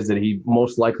fact is that he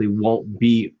most likely won't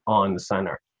be on the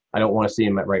center. I don't want to see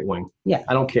him at right wing. Yeah.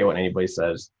 I don't care what anybody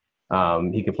says.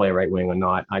 He can play right wing or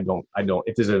not. I don't.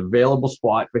 If there's an available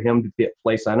spot for him to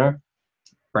play center,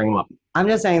 bring him up. I'm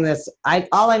just saying this.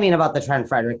 All I mean about the Trent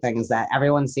Frederick thing is that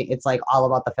it's like all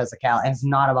about the physicality. It's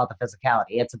not about the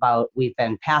physicality. It's about we've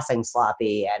been passing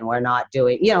sloppy and we're not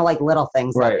doing, like little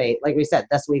things that they, like we said,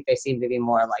 this week they seem to be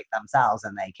more like themselves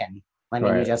and they can,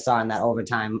 you just saw in that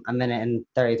overtime, 1 minute and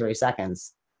 33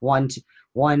 seconds. One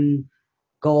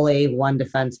goalie, one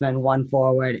defenseman, one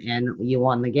forward, and you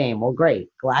won the game. Well, great.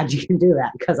 Glad you can do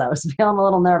that because I was feeling a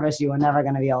little nervous you were never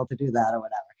going to be able to do that or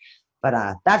whatever.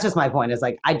 But that's just my point. Is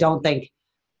I don't think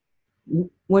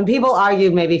when people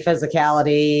argue maybe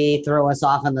physicality threw us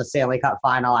off in the Stanley Cup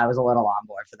final, I was a little on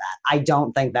board for that. I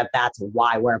don't think that that's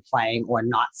why we're playing or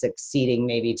not succeeding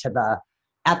maybe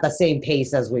at the same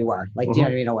pace as we were. Do you know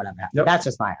what I mean or whatever. Yep. That's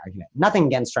just my argument. Nothing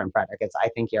against Trent Frederick. I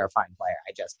think you're a fine player.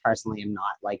 I just personally am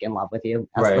not in love with you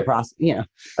as the process.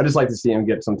 I just like to see him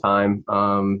get some time,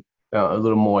 a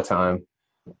little more time,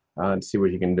 to see what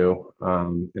he can do.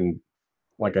 And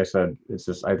like I said, it's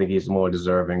just I think he's more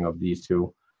deserving of these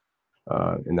two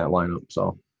in that lineup.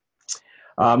 So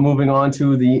moving on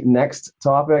to the next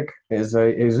topic is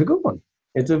a good one.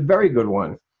 It's a very good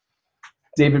one.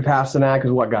 David Pastrnak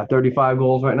has got 35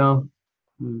 goals right now?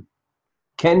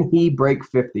 Can he break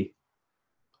 50?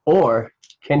 Or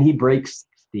can he break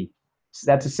 60?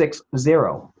 That's a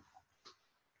 6-0.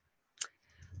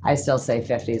 I still say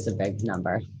 50 is a big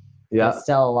number. Yeah. There's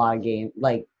still a lot of games.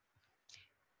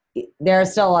 There are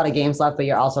still a lot of games left, but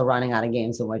you're also running out of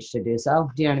games in which to do so.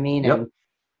 Do you know what I mean? Yep. And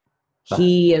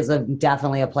he is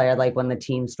definitely a player, when the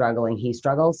team's struggling, he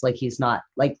struggles. He's not,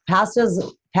 Pass is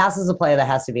a player that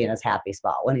has to be in his happy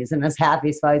spot. When he's in his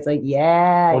happy spot, he's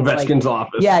yeah. Ovechkin's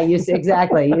office. Yeah, you see,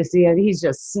 exactly. You see him, he's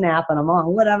just snapping them on.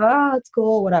 Whatever, it's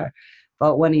cool, whatever.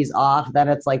 But when he's off, then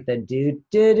it's the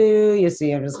do. You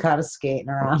see him just kind of skating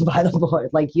around by the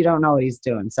board. You don't know what he's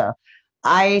doing. So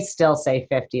I still say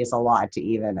 50 is a lot to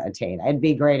even attain. It'd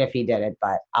be great if he did it,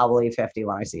 but I'll believe 50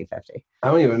 when I see 50. I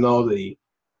don't even know the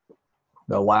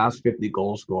last 50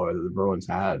 goal scorer that the Bruins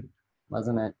had.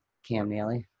 Wasn't it Cam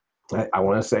Neely? I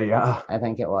want to say, yeah. I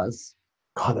think it was.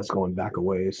 God, that's going back a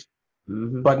ways.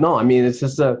 Mm-hmm. But no, I mean, it's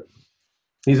just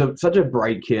he's such a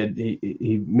bright kid.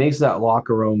 He makes that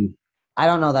locker room. I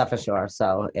don't know that for sure.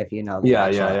 So if you know, yeah.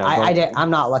 I'm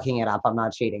not looking it up. I'm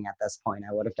not cheating at this point.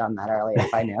 I would have done that earlier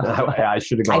if I knew. I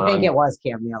should have gone. I think it was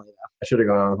Cam Neely though. I should have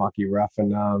gone on Hockey Ref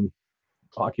and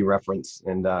Hockey Reference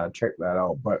and checked that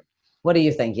out. But what do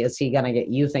you think? Is he gonna get?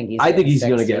 You think he's? I think he's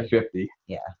gonna get 50.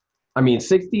 Yeah. I mean,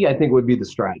 60. I think would be the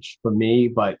stretch for me,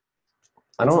 but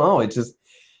I don't know. It's just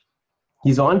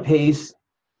he's on pace.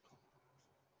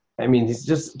 I mean, he's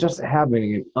just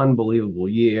having an unbelievable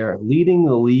year, leading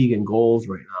the league in goals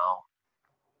right now.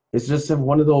 It's just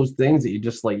one of those things that you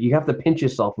just you have to pinch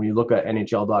yourself when you look at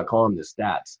NHL.com, the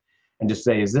stats, and just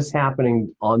say, is this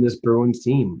happening on this Bruins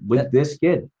team with this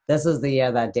kid? This is the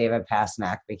year that David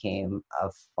Pastrnak became a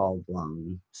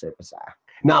full-blown superstar.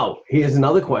 Now, here's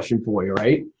another question for you,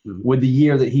 right? Mm-hmm. With the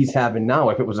year that he's having now,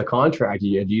 if it was a contract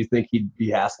year, do you think he'd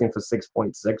be asking for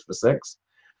 6.6 for 6?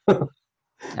 I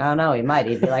don't know. He might.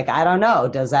 He'd be like, I don't know.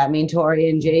 Does that mean Tori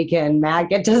and Jake and Matt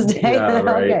get to stay? Yeah,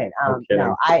 right. Okay.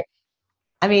 No,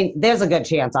 I mean, there's a good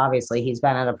chance, obviously. He's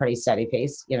been at a pretty steady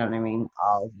pace, you know what I mean,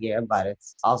 all year. But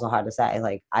it's also hard to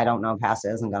say. I don't know if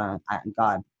Pasta isn't going to –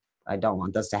 God, I don't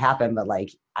want this to happen. But,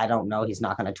 I don't know he's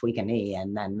not going to tweak a knee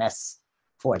and then miss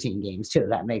 14 games, too.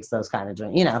 That makes those kind of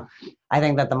 – I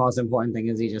think that the most important thing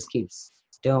is he just keeps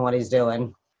doing what he's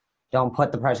doing. Don't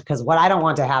put the pressure – because what I don't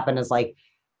want to happen is,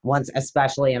 once,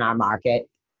 especially in our market,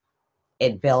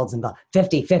 it builds and goes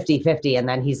 50, 50, 50, and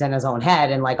then he's in his own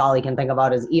head, and all he can think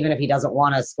about is even if he doesn't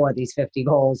want to score these 50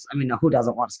 goals, I mean, who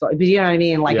doesn't want to score? But you know what I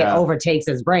mean? It overtakes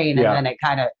his brain, and then it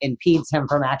kind of impedes him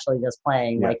from actually just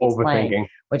playing he's playing,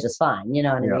 which is fine. You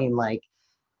know what I mean?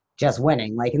 Just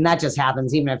winning. And that just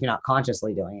happens even if you're not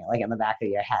consciously doing it, in the back of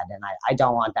your head, and I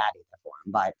don't want that either for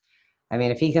him. But, I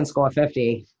mean, if he can score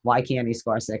 50, why can't he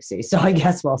score 60? So I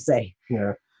guess we'll see.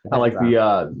 Yeah. I like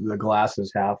the glass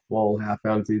is half full, half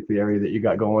empty theory that you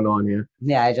got going on here.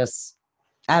 Yeah, I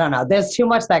don't know. There's too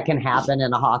much that can happen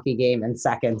in a hockey game in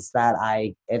seconds that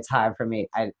it's hard for me.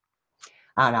 I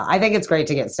don't know. I think it's great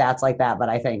to get stats like that, but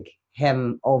I think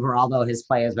him overall, though, his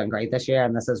play has been great this year,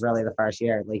 and this is really the first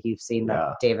year you've seen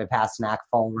the David Pastrnak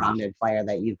full-rounded player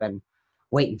that you've been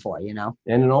waiting for, And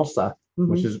an all-star.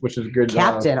 which is good.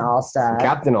 Captain All-Star.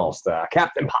 Captain All-Star.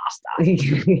 Captain Pasta.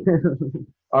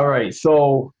 All right,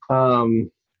 so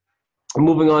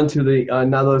moving on to the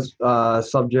another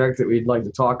subject that we'd like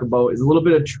to talk about is a little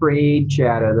bit of trade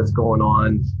chatter that's going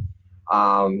on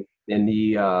in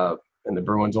the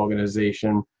Bruins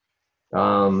organization.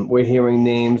 We're hearing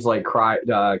names like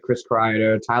Chris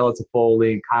Kreider, Tyler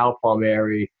Toffoli, Kyle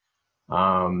Palmieri.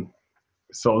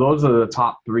 So those are the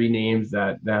top three names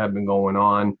that have been going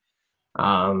on.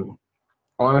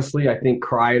 Honestly, I think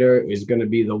Kreider is going to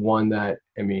be the one that,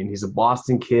 I mean, he's a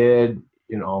Boston kid.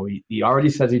 You know, he already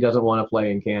says he doesn't want to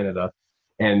play in Canada.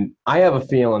 And I have a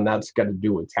feeling that's got to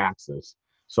do with taxes.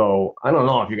 So I don't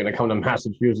know if you're going to come to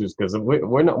Massachusetts because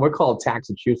we're called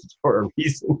Taxachusetts for a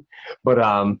reason. But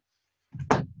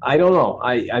I don't know.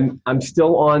 I'm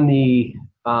still on the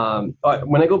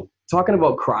when I go talking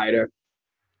about Kreider,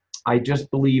 I just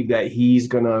believe that he's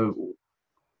going to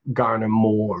garner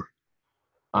more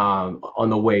on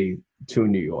the way to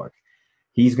New York.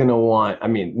 He's going to want – I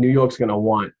mean, New York's going to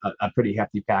want a pretty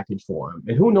hefty package for him.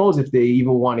 And who knows if they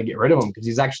even want to get rid of him because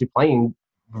he's actually playing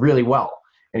really well.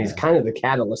 And he's kind of the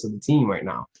catalyst of the team right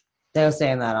now. They were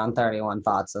saying that on 31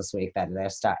 Thoughts this week that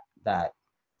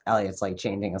Elliott's like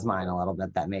changing his mind a little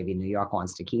bit that maybe New York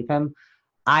wants to keep him.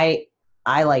 I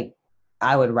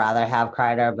would rather have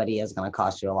Kreider, but he is going to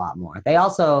cost you a lot more. They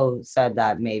also said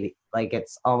that maybe like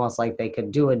it's almost like they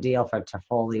could do a deal for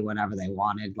Toffoli whenever they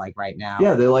wanted, like right now.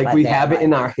 Yeah, they're like, we have it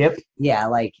in our hip. Yeah,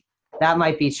 like that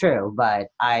might be true, but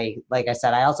like I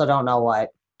said, I also don't know what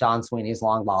Don Sweeney's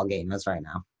long ball game is right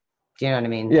now. Do you know what I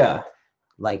mean? Yeah.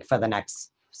 Like for the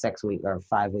next 6 weeks or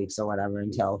 5 weeks or whatever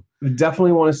until. You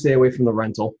definitely want to stay away from the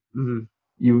rental.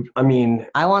 Mm-hmm.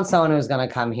 I want someone who's going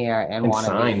to come here and want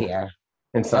to be here.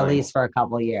 At least for a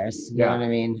couple of years. You know what I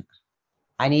mean?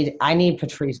 I need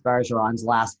Patrice Bergeron's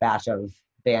last batch of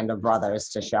band of brothers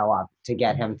to show up to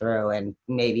get him through and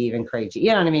maybe even Krejci. You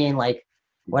know what I mean? Like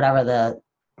whatever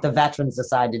the veterans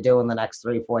decide to do in the next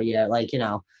 3-4 years. Like, you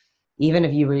know, even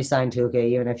if you re-sign Tuukka,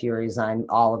 even if you re-sign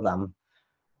all of them,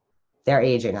 they're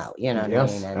aging out. You know what I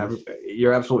mean? And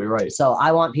you're absolutely right. So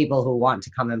I want people who want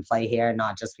to come and play here,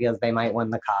 not just because they might win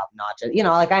the cup, not just, you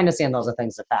know, like I understand those are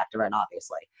things to factor in,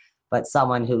 obviously. But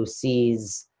someone who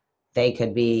sees they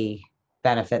could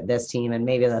benefit this team and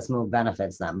maybe this move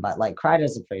benefits them. But like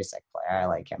Kreider's a pretty sick player. I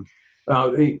like him.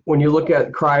 When you look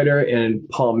at Kreider and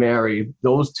Palmieri,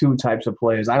 those two types of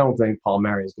players, I don't think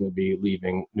Palmieri is going to be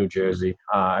leaving New Jersey.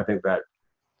 I think that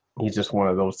he's just one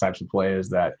of those types of players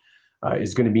that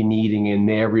is going to be needing in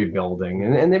their rebuilding.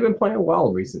 And they've been playing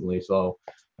well recently. So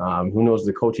who knows,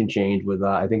 the coaching change with,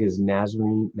 I think it's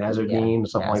Nazardine or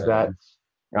something like that.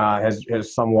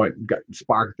 Has somewhat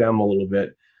sparked them a little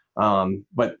bit.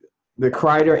 But the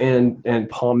Kreider and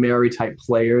Palmieri type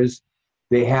players,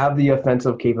 they have the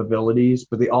offensive capabilities,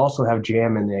 but they also have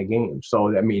jam in their game.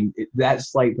 So, I mean,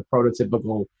 that's like the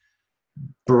prototypical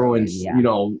Bruins,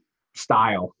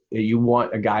 style. You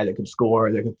want a guy that can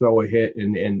score, that can throw a hit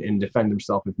and defend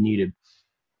himself if needed.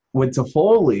 With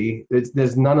Toffoli,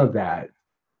 there's none of that.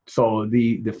 So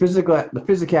the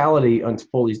physicality on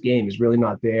Toffoli's game is really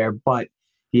not there, but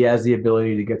he has the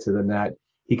ability to get to the net.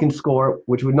 He can score,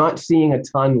 which we're not seeing a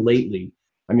ton lately.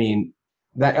 I mean,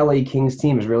 that LA Kings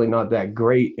team is really not that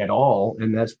great at all,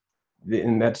 and that's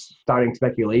starting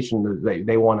speculation that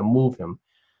they want to move him.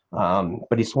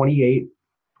 But he's 28.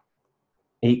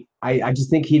 I just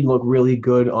think he'd look really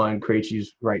good on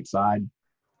Krejci's right side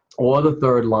or the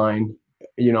third line.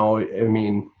 You know, I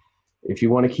mean, if you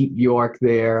want to keep York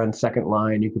there on second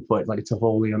line, you could put like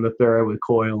Toffoli on the third with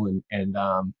Coyle and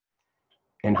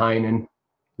Heinen,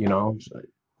 you know. So.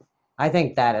 I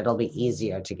think that it'll be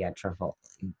easier to get Toffoli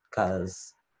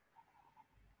because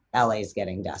LA's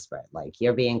getting desperate. Like,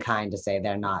 you're being kind to say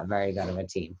they're not very good of a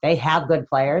team. They have good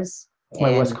players. It's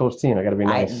my West Coast team. I got to be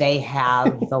nice. They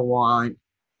have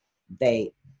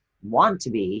they want to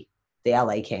be the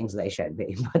LA Kings. They should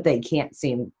be, but they can't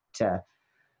seem to.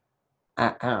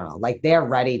 I don't know. Like, they're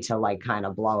ready to like kind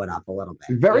of blow it up a little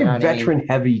bit. Very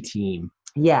veteran-heavy team.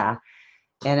 Yeah,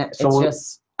 and it's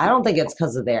just. I don't think it's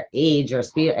because of their age or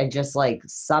speed. It's just like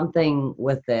something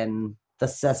within the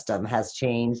system has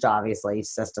changed. Obviously,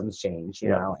 systems change, you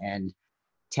know, and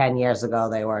 10 years ago,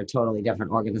 they were a totally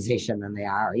different organization than they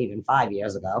are, or even 5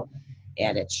 years ago,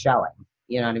 and it's showing.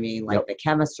 You know what I mean? Like the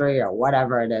chemistry or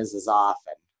whatever it is off.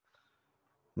 And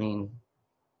I mean,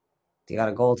 you got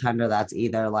a goaltender that's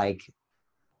either like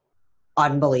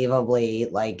unbelievably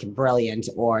like brilliant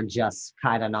or just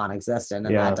kind of non-existent,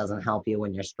 and that doesn't help you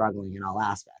when you're struggling in all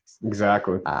aspects.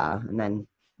 Exactly. And then,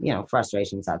 you know,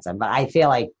 frustration sets in. But I feel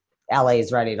like LA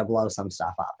is ready to blow some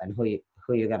stuff up, and who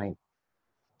you gonna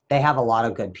they have a lot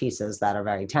of good pieces that are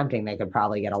very tempting. They could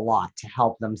probably get a lot to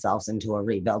help themselves into a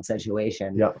rebuild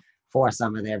situation for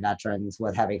some of their veterans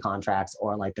with heavy contracts,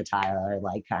 or like the Tyler,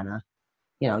 like kind of,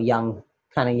 young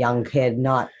kid,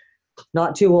 not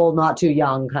too old, not too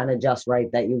young, kind of just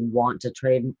right, that you want to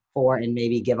trade for and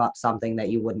maybe give up something that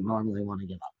you wouldn't normally want to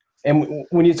give up. And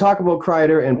when you talk about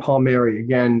Kreider and Palmieri,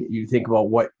 again, you think about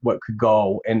what could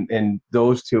go, and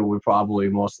those two would probably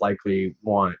most likely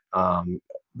want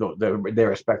their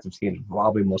respective teams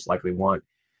probably most likely want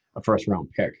a first-round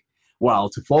pick.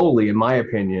 While Toffoli, in my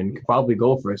opinion, could probably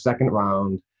go for a second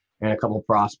round and a couple of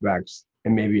prospects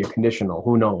and maybe a conditional.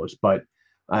 Who knows? But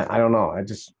I don't know.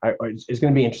 It's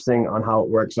going to be interesting on how it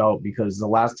works out, because the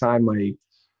last time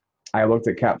I looked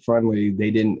at Cap Friendly,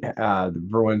 they didn't. The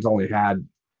Bruins only had,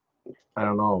 I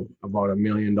don't know, about $1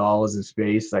 million in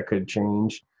space. That could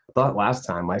change. I thought last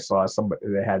time I saw somebody,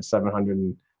 they had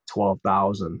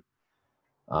 712,000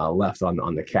 left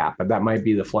on the cap, but that might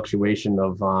be the fluctuation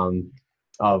of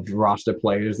roster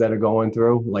players that are going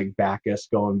through, like Backus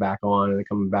going back on and then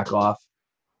coming back off.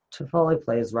 Toffoli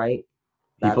plays right.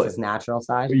 That's his natural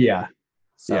side. Yeah.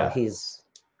 So he's.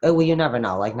 Oh, well, you never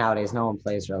know. Like nowadays, no one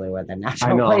plays really where their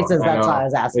natural places. That's why I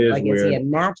was asking. Like, is he a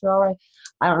natural? Right?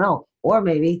 I don't know. Or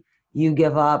maybe you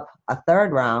give up a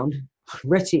third round,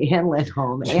 Richie and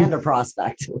Lindholm, and a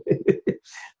prospect.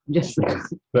 Just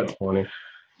that's funny.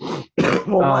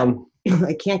 Well,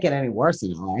 it can't get any worse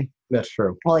in LA. That's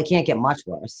true. Well, it can't get much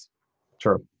worse.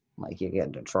 True. Like you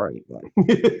get Detroit. But.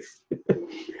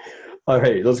 All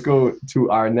right, let's go to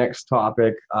our next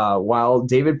topic. While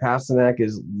David Pastrnak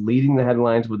is leading the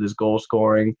headlines with his goal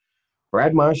scoring,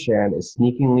 Brad Marchand is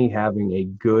sneakingly having a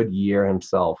good year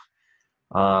himself.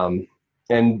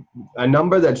 And a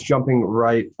number that's jumping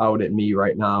right out at me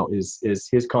right now is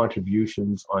his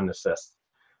contributions on assists.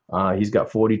 He's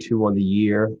got 42 on the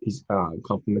year. He's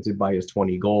complemented by his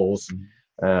 20 goals,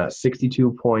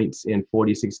 62 points in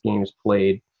 46 games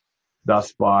played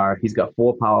thus far. He's got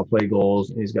 4 power play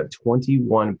goals, and he's got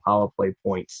 21 power play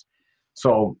points.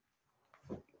 So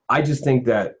I just think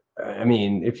that, I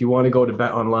mean, if you want to go to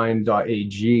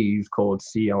betonline.ag, use code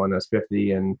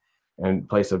CLNS50 and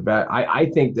place a bet. I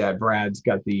think that Brad's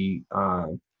got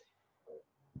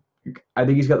I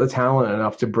think he's got the talent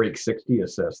enough to break 60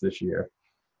 assists this year.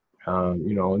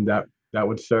 And that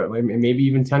would certainly, maybe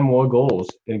even 10 more goals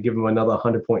and give him another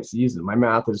 100-point season. My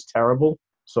math is terrible,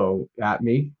 so at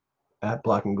me, at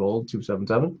Black and Gold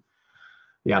 277.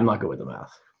 Yeah, I'm not good with the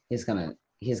math. He's gonna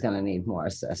need more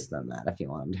assists than that if you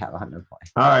want him to have 100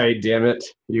 points. All right, damn it,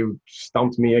 you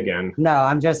stumped me again. No,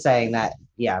 I'm just saying that.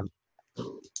 Yeah,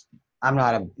 I'm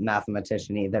not a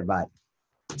mathematician either, but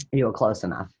you were close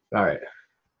enough. All right,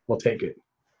 we'll take it.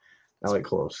 I like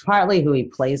close. Partly who he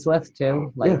plays with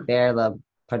too. Like they're the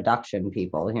production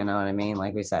people. You know what I mean?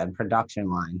 Like we said, production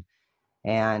line,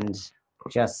 and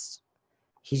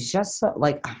he's just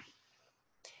like.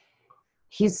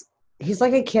 He's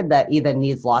like a kid that either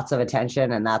needs lots of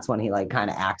attention, and that's when he like kind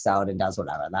of acts out and does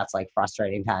whatever. That's like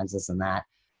frustrating times, this and that.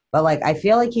 But like I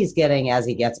feel like he's getting, as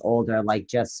he gets older, like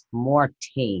just more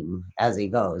tame as he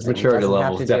goes. Maturity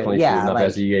levels definitely shooting up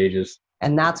as he ages.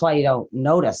 And that's why you don't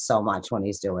notice so much when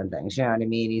he's doing things. You know what I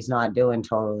mean? He's not doing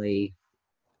totally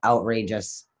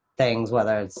outrageous things,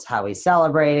 whether it's how he's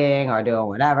celebrating or doing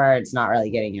whatever. It's not really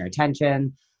getting your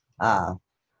attention.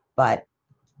 But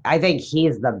I think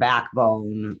he's the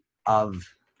backbone of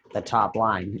the top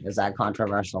line. Is that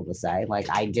controversial to say? Like,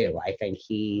 I do. I think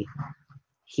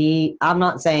I'm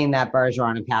not saying that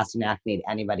Bergeron and Pastrnak need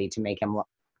anybody to make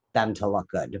them to look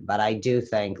good, but I do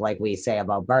think, like we say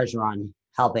about Bergeron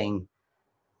helping,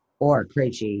 or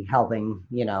Krejci helping,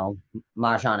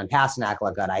 Marchand and Pastrnak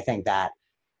look good. I think that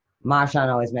Marchand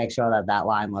always makes sure that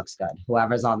line looks good.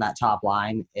 Whoever's on that top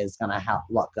line is going to help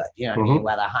look good. You know what I mean?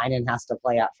 Whether Heinen has to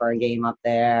play up for a game up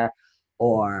there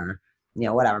or,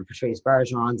 whatever, Patrice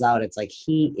Bergeron's out. It's like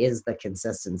he is the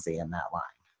consistency in that line.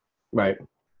 Right.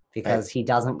 Because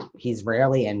he's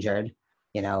rarely injured.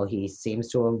 He seems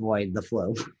to avoid the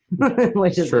flu,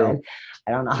 which is true. Good.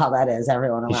 I don't know how that is.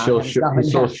 Everyone around he's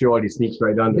so short, he sneaks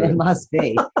right under it. It must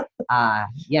be. So, I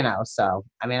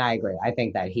mean, I agree. I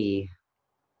think that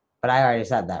but I already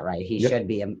said that, right? He should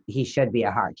be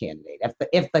a Hart candidate.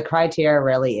 If the criteria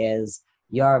really is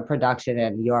your production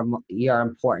and your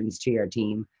importance to your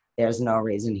team, there's no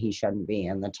reason he shouldn't be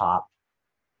in the top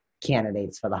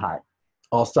candidates for the Hart.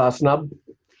 All-star snub?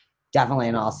 Definitely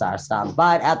an all-star snub.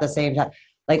 But at the same time,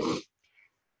 like,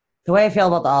 the way I feel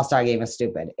about the all-star game is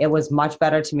stupid. It was much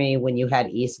better to me when you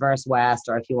had East versus West,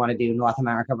 or if you want to do North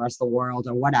America versus the world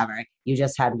or whatever, you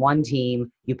just had one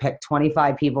team. You picked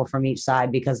 25 people from each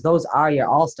side because those are your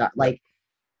all-star. Like,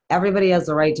 everybody has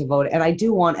the right to vote, and I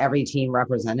do want every team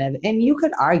represented. And you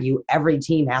could argue every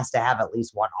team has to have at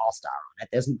least one all-star on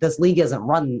it. This league isn't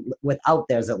run without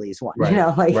there's at least one. Right. You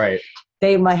know, like right.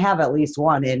 they might have at least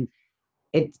one, and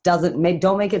it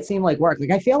don't make it seem like work.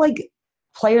 Like I feel like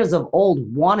players of old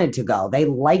wanted to go. They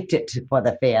liked it for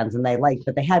the fans, and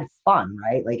but they had fun,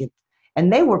 right? Like it.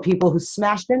 And they were people who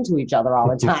smashed into each other all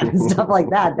the time and stuff like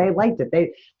that. They liked it.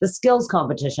 The skills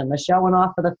competition, the showing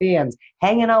off for the fans,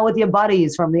 hanging out with your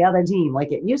buddies from the other team.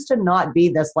 Like it used to not be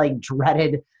this like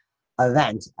dreaded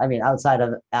event. I mean, outside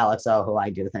of Alex O, who I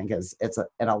do think it's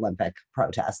an Olympic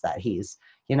protest that he's,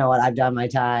 you know what, I've done my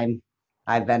time.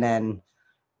 I've been in,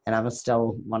 and I'm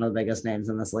still one of the biggest names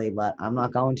in this league, but I'm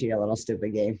not going to your little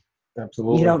stupid game.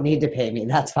 Absolutely. You don't need to pay me.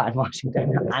 That's fine,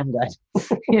 Washington. I'm good.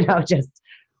 Just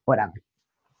whatever.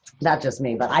 Not just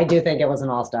me, but I do think it was an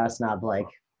all-star snub, like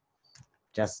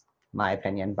just my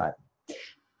opinion, but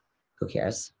who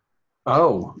cares?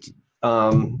 Oh,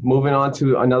 moving on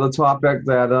to another topic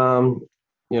that,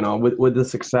 with the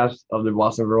success of the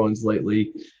Boston Bruins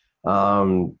lately,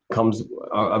 comes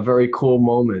a very cool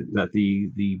moment that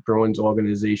the Bruins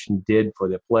organization did for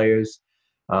their players.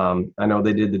 I know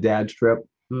they did the dad's trip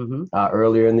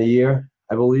earlier in the year,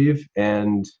 I believe,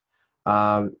 and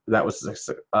that was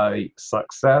a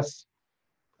success.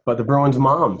 But the Bruins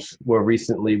moms were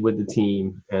recently with the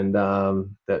team, and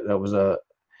that was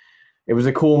it was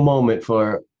a cool moment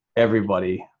for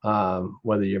everybody,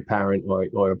 whether you're a parent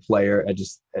or a player.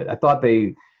 I thought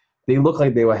they looked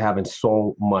like they were having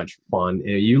so much fun.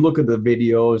 You look at the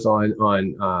videos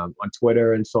on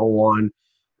Twitter and so on.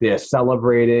 They're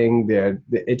celebrating.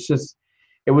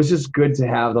 It was just good to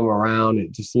have them around.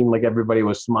 It just seemed like everybody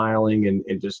was smiling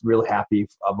and just real happy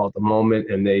about the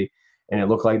moment. And it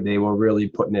looked like they were really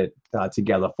putting it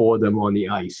together for them on the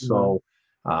ice. So,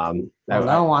 no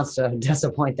one wants to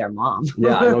disappoint their mom.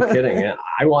 Yeah, no kidding.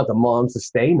 I want the moms to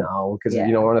stay now because,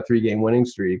 we're on a 3-game winning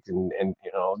streak and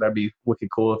that'd be wicked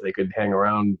cool if they could hang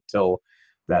around till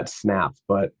that snapped.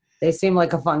 But they seem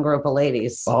like a fun group of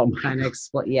ladies. Oh, kind of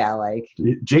like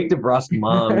Jake DeBrusk's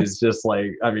mom is just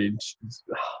like, I mean,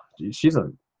 she's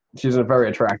a very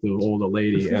attractive older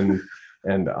lady, and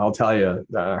I'll tell you,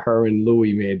 her and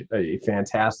Louie made a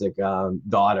fantastic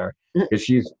daughter because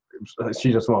she's a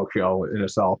smoke show in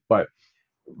herself. But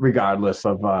regardless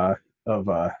of my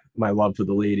love for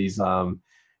the ladies,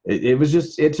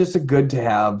 it's just good to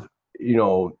have,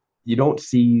 you don't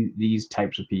see these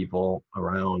types of people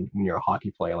around when you're a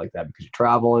hockey player like that because you're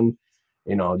traveling.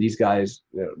 These guys,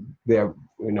 they're,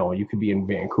 you could be in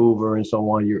Vancouver and so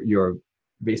on. You're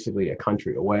basically a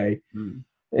country away.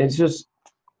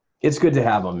 It's good to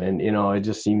have them. And, it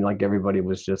just seemed like everybody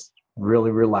was just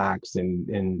really relaxed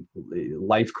and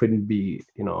life couldn't be,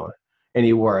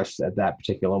 any worse at that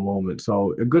particular moment.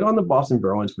 So good on the Boston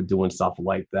Bruins for doing stuff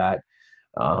like that.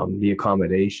 The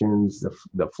accommodations,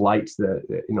 the flights that,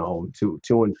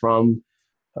 to and from.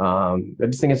 I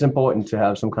just think it's important to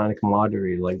have some kind of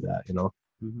camaraderie like that, It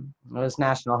was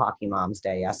National Hockey Moms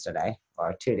Day yesterday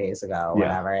or 2 days ago or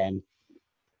whatever. And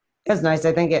it was nice.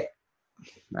 I think I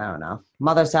don't know.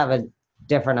 Mothers have a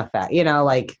different effect,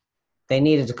 like they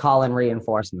needed to call in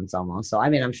reinforcements almost. So, I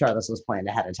mean, I'm sure this was planned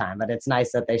ahead of time, but it's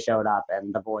nice that they showed up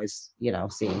and the boys,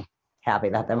 seem happy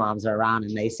that their moms are around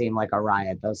and they seem like a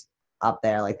riot. Those up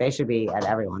there, like they should be at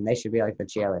everyone. They should be like the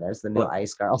cheerleaders, the new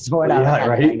ice girls or whatever. Yeah,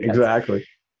 right. Exactly.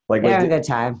 Like they're a good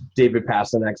time. David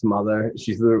Pasternak's mother,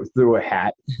 she threw a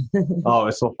hat. Oh,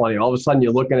 it's so funny. All of a sudden,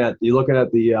 you're looking at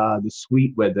the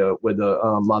suite where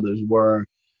the mothers were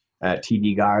at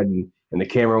TD Garden, and the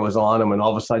camera was on them, and all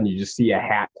of a sudden, you just see a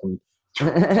hat come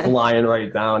flying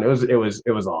right down. It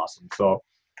was awesome. So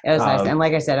it was nice, and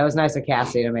like I said, it was nice of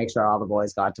Cassie to make sure all the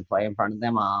boys got to play in front of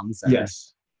their moms. And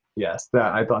Yes,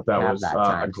 that I thought that was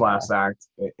a class act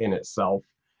in itself.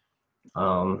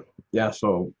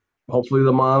 So hopefully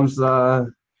the moms.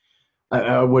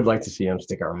 I would like to see them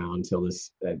stick around until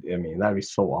this. I mean, that'd be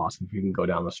so awesome if you can go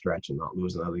down the stretch and not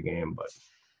lose another game. But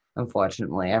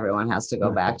unfortunately, everyone has to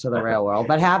go back to the real world.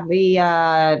 But happy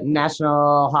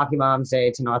National Hockey Moms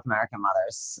Day to North American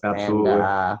mothers. Absolutely.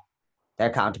 And their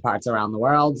counterparts around the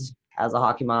world. As a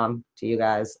hockey mom to you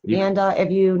guys. Yeah. And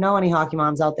if you know any hockey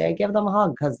moms out there, give them a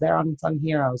hug because they're unsung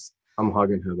heroes. I'm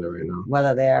hugging Heather right now.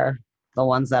 Whether they're the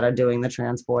ones that are doing the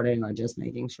transporting or just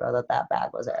making sure that bag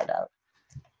was aired out.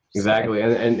 Exactly.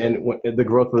 And the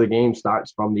growth of the game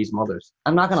starts from these mothers.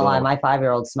 I'm not going to lie. My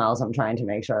 5-year-old smells. I'm trying to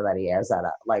make sure that he airs that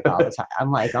up like all the time.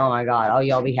 I'm like, oh my God. Oh,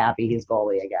 you'll be happy. He's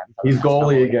goalie again. He's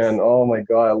goalie again. Oh my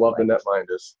God. I love the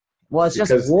netminders. Well, it's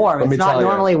just warm. It's not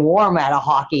normally warm at a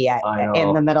hockey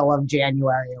in the middle of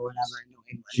January or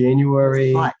whatever.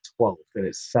 January 12th, and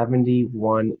it's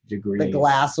 71 degrees. The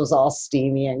glass was all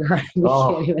steamy and grimy. You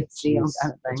can't even see them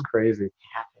kind of thing. That's crazy. It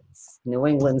happens. New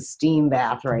England steam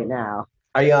bath right now.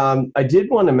 I did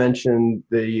want to mention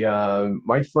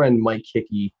my friend Mike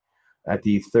Hickey at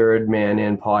the Third Man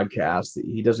In podcast.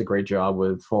 He does a great job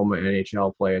with former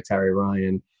NHL player Terry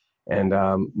Ryan and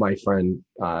my friend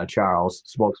Charles,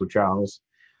 Smokes with Charles,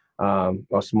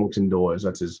 or Smokes Indoors.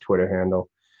 That's his Twitter handle.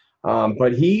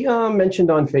 But he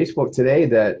mentioned on Facebook today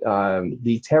that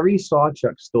the Terry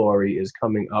Sawchuk story is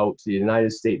coming out to the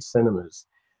United States cinemas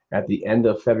at the end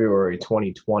of February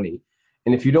 2020.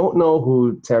 And if you don't know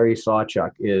who Terry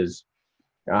Sawchuk is,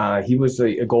 he was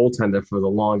a goaltender for the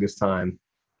longest time,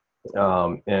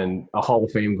 and a Hall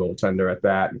of Fame goaltender at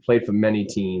that. He played for many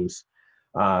teams,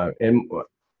 and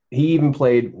he even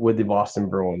played with the Boston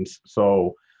Bruins.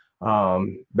 So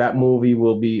that movie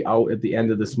will be out at the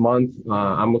end of this month.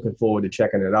 I'm looking forward to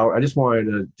checking it out. I just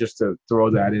wanted to throw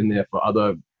that in there for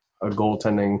other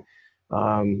goaltending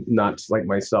nuts like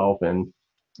myself and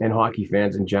hockey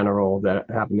fans in general that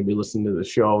happen to be listening to the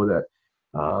show that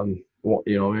are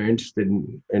interested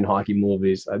in hockey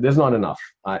movies. There's not enough.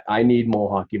 I need more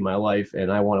hockey in my life,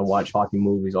 and I want to watch hockey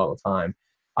movies all the time.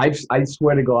 I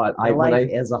swear to God, life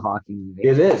is a hockey movie.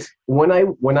 It is.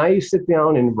 When I sit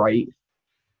down and write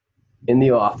in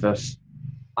the office,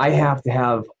 I have to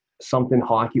have something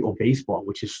hockey or baseball,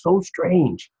 which is so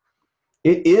strange.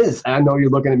 It is. I know you're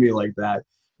looking at me like that,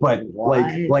 but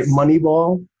like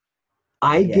Moneyball,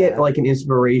 I get like an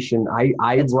inspiration. I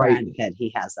it's write. Brad Pitt.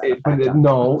 He has that.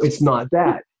 No, it's not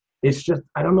that. It's just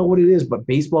I don't know what it is, but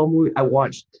baseball movie. I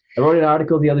wrote an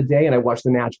article the other day, and I watched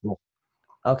The Natural.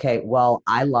 Okay, well,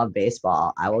 I love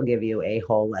baseball. I will give you a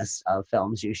whole list of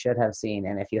films you should have seen,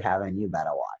 and if you haven't, you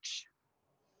better watch.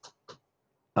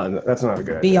 That's not a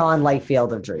good Beyond like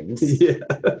Field of Dreams. Yeah.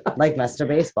 Like Mr.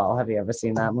 Baseball. Have you ever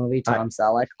seen that movie? Tom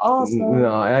Selleck. Awesome.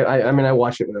 No, I mean I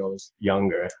watched it when I was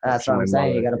younger. That's what I'm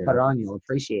saying. You got to put it on. You'll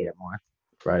appreciate it more.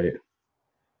 Right.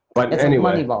 But it's anyway,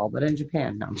 like Moneyball, but in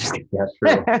Japan. No, I'm just kidding. That's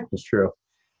true. That's true.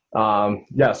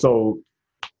 Yeah. So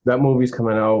that movie's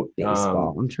coming out.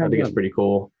 Baseball. I think it's pretty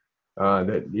cool. I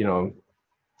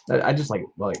just like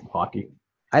hockey.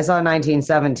 I saw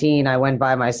 1917. I went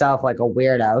by myself like a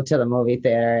weirdo to the movie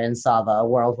theater and saw the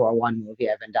World War I movie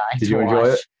I've been dying to watch. Did you enjoy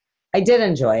it? I did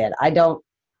enjoy it. I don't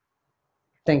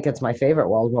think it's my favorite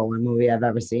World War I movie I've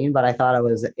ever seen, but I thought it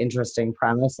was an interesting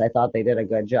premise. I thought they did a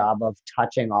good job of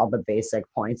touching all the basic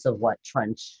points of what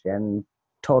trench and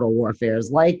total warfare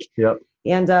is like. Yep.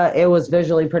 And it was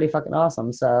visually pretty fucking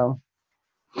awesome. So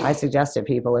I suggested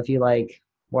people, if you like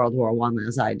World War I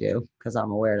as I do, because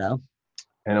I'm a weirdo.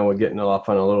 I know we're getting off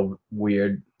on a little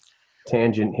weird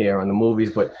tangent here on the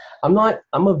movies, but I'm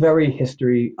a very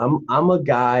history. I'm a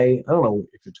guy. I don't know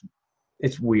if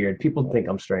it's weird. People think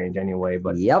I'm strange anyway,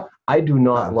 but yep. I do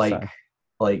not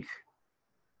like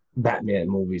Batman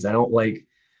movies. I don't like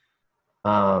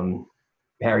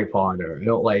Harry Potter. I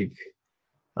don't like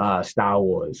Star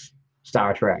Wars,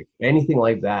 Star Trek, anything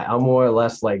like that. I'm more or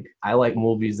less like I like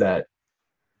movies that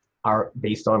are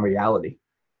based on reality.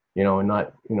 And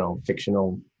not,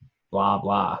 fictional, blah,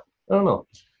 blah. I don't know.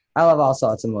 I love all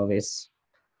sorts of movies.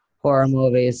 Horror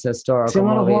movies, historical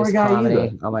movies, comedy.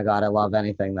 Either. Oh my God, I love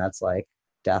anything that's like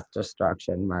death,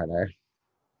 destruction, murder.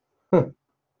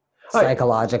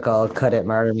 Psychological, could it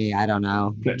murder me? I don't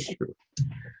know. That's true.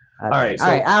 All right,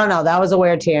 I don't know. That was a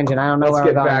weird tangent. I don't know where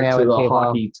we're going there with people. Let's get back to the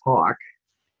hockey talk.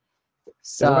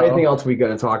 So, anything else we got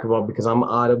to talk about because I'm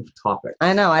out of topic.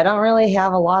 I know. I don't really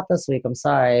have a lot this week. I'm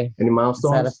sorry. Any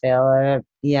milestones? Is that a failure?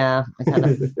 Yeah.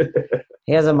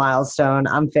 Here's a milestone.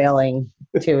 I'm failing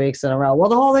 2 weeks in a row. Well,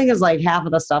 the whole thing is like half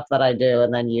of the stuff that I do,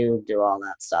 and then you do all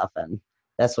that stuff. And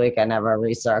this week I never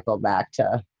recircled back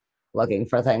to looking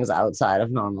for things outside of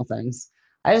normal things.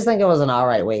 I just think it was an all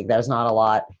right week. There's not a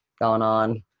lot going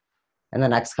on. In the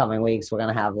next coming weeks, we're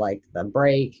going to have like the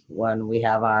break when we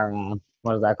have our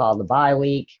what is that called? The bye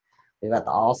week. We've got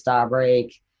the All-Star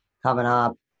break coming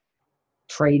up.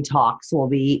 Trade talks will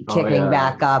be kicking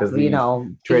back up,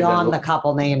 beyond the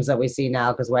couple names that we see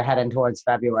now because we're heading towards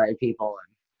February, people.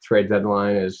 Trade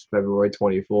deadline is February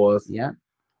 24th. Yeah.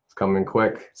 It's coming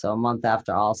quick. So a month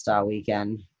after All-Star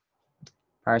weekend.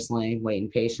 Personally, waiting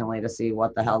patiently to see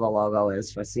what the hell the logo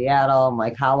is for Seattle. I'm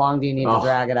like, how long do you need to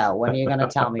drag it out? When are you going to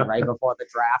tell me? Right before the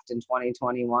draft in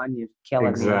 2021? You're killing me.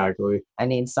 Exactly. I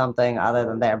need something other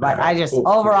than there. But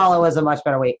overall, it was a much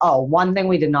better week. Oh, one thing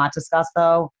we did not discuss,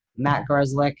 though, Matt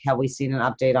Grzelcyk. Have we seen an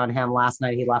update on him? Last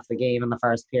night, he left the game in the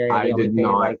first period. I did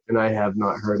not, and I have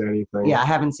not heard anything. Yeah, I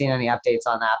haven't seen any updates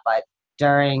on that. But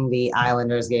during the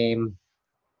Islanders game,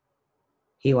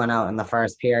 he went out in the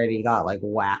first period. He got,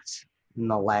 whacked in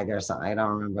the leg or something. I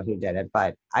don't remember who did it,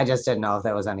 but I just didn't know if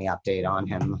there was any update on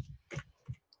him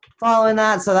following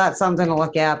that. So that's something to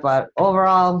look at. But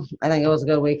overall, I think it was a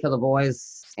good week for the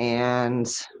boys. And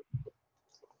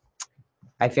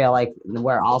I feel like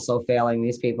we're also failing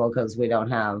these people because we don't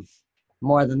have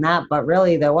more than that. But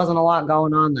really, there wasn't a lot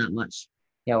going on that much.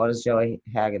 Yeah, what does Joey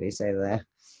Haggerty say there?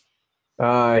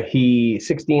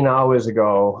 16 hours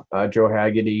ago, Joe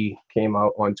Haggerty came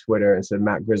out on Twitter and said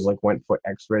Matt Grzelcyk went for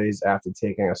x-rays after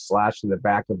taking a slash in the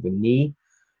back of the knee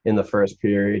in the first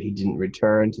period. He didn't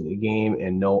return to the game,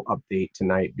 and no update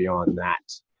tonight beyond that.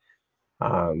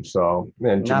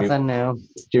 Nothing new.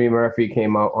 Jimmy Murphy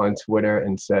came out on Twitter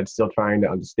and said, still trying to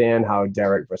understand how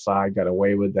Derek Versailles got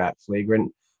away with that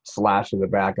flagrant slash in the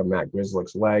back of Matt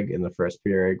Grzelcyk's leg in the first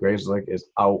period. Grzelcyk is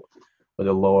out with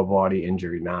a lower body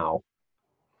injury now.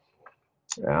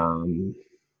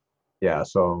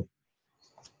 So.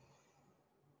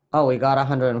 Oh, we got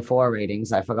 104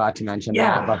 ratings. I forgot to mention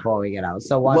that before we get out.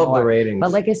 So love the ratings.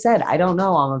 But like I said, I don't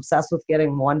know. I'm obsessed with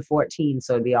getting 114.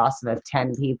 So it'd be awesome if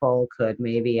 10 people could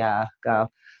maybe go.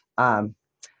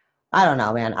 I don't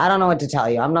know, man. I don't know what to tell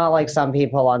you. I'm not like some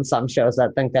people on some shows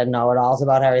that think they know it alls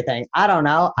about everything. I don't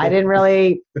know.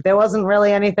 There wasn't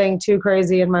really anything too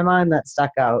crazy in my mind that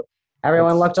stuck out.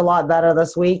 Everyone looked a lot better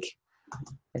this week.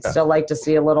 I'd still like to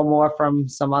see a little more from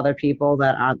some other people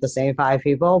that aren't the same 5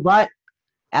 people. But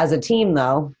as a team,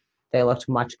 though, they looked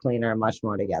much cleaner and much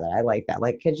more together. I like that.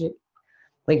 Like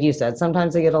you said,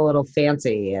 sometimes they get a little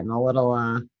fancy and a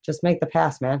little just make the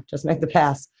pass, man. Just make the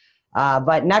pass.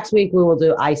 But next week we will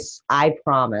do, I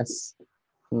promise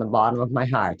from the bottom of my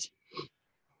heart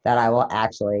that I will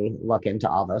actually look into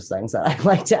all those things that I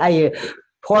like to.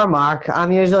 Poor Mark.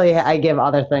 I give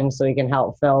other things so he can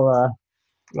help fill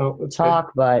the talk,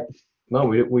 good. But no,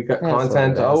 we got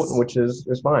content out, which is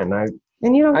fine. I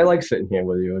like sitting here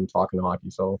with you and talking hockey.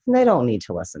 So they don't need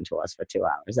to listen to us for 2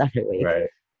 hours every week. Right.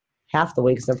 Half the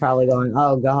weeks they're probably going,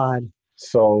 oh God.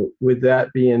 So with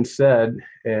that being said,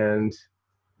 and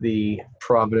the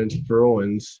Providence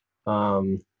Bruins,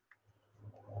 the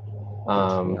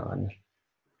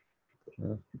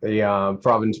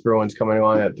Providence Bruins coming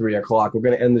on at 3:00. We're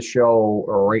going to end the show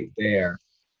right there.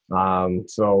 I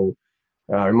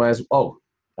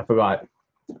forgot.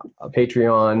 A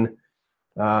Patreon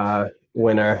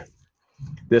winner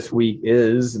this week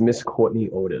is Miss Courtney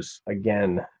Otis.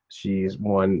 Again, she's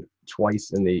won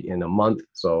twice in a month.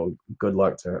 So good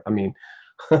luck to her. I mean,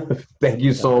 thank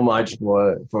you so much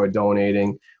for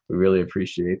donating. We really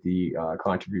appreciate the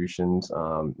contributions,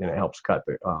 and it helps cut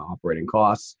the operating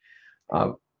costs.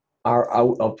 Our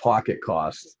out-of-pocket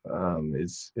cost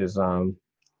is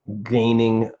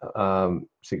gaining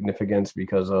significance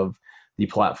because of the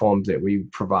platforms that we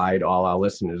provide all our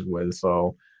listeners with.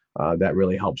 So that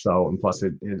really helps out. And plus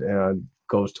it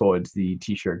goes towards the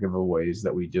t-shirt giveaways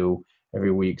that we do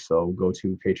every week. So go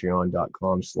to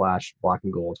patreon.com/Black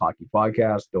and Gold Hockey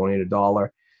Podcast, donate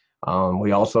 $1.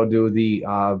 We also do the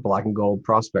Black and Gold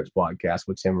Prospects podcast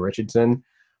with Tim Richardson.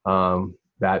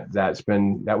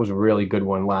 That was a really good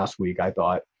one last week, I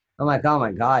thought. Oh my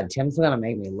God, Tim's gonna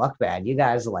make me look bad. You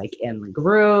guys are like in the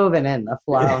groove and in the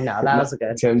flow. No, that was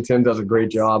good. Tim does a great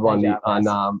job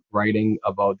on writing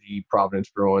about the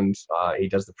Providence Bruins. He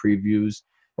does the previews,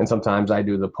 and sometimes I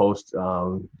do the post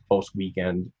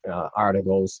weekend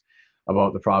articles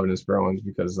about the Providence Bruins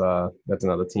because that's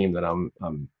another team that I'm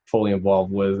fully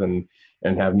involved with and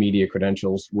have media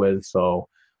credentials with. So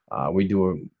we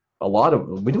do a lot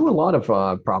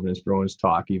of Providence Bruins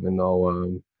talk, even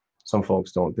though some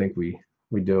folks don't think we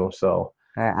do. So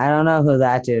I don't know who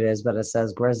that dude is, but it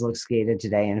says Grzelcyk skated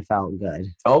today and felt good.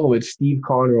 Oh, it's Steve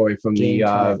Conroy from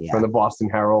the Boston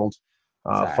Herald.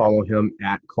 Follow him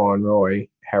at Conroy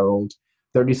Herald.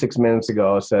 36 minutes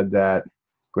ago said that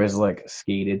Grzelcyk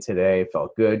skated today,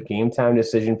 felt good. Game time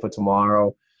decision for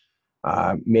tomorrow.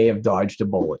 May have dodged a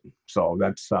bullet. So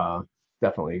that's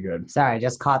definitely good. Sorry, I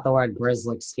just caught the word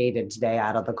Grzelcyk skated today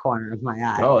out of the corner of my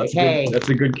eye. Oh, that's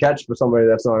a good catch for somebody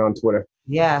that's not on Twitter.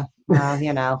 Yeah,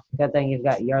 good thing you've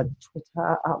got your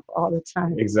Twitter up all the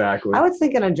time. Exactly. I was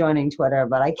thinking of joining Twitter,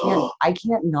 but I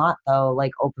can't not though,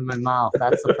 like open my mouth.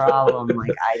 That's the problem.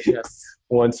 Like I just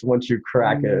once you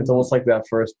crack it, it's almost like that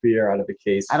first beer out of the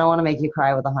case. I don't want to make you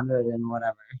cry with 100 and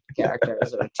whatever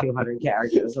characters or 200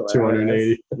 characters or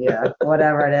 280. Yeah,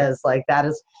 whatever it is. Like that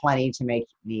is plenty to make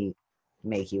you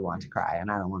want to cry,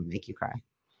 and I don't want to make you cry.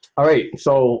 All right,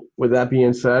 so with that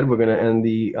being said, we're going to end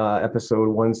the episode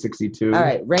 162. All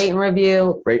right, rate and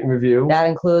review. That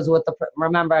includes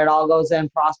remember, it all goes in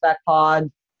Prospect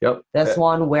Pod. Yep. This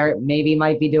one where it maybe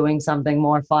might be doing something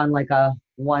more fun, like a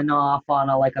one-off on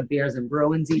a Bears and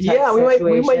Bruins type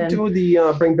we might do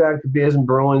the bring back the Bears and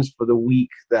Bruins for the week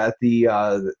that the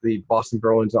Boston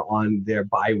Bruins are on their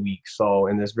bye week. So,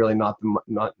 and there's really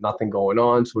nothing going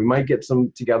on. So we might get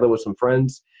some together with some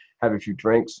friends, have a few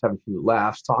drinks, have a few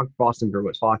laughs, talk Boston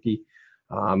Bruins hockey.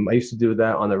 I used to do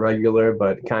that on the regular,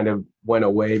 but kind of went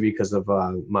away because of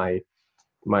my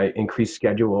increased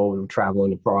schedule,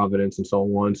 traveling to Providence and so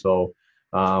on. So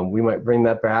we might bring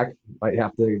that back. Might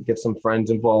have to get some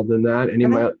friends involved in that.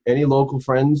 Any local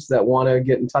friends that want to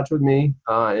get in touch with me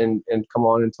and come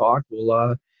on and talk,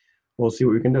 we'll see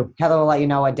what we can do. Heather will let you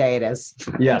know what day it is.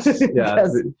 Yes, yeah,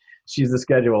 she's the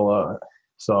schedule.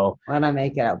 So when I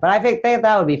make it up, but I think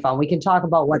that would be fun. We can talk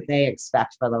about what they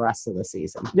expect for the rest of the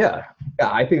season. Yeah,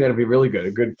 I think that'd be really good.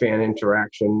 A good fan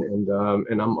interaction,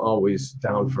 and I'm always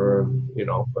down for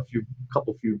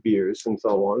a few beers and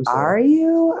so on. So are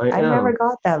you? I never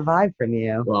got that vibe from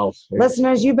you. Well,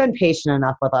 listeners, you've been patient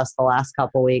enough with us the last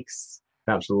couple weeks.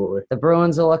 Absolutely. The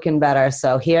Bruins are looking better,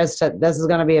 so this is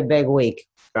going to be a big week.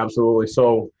 Absolutely.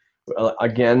 So.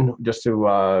 Again, just to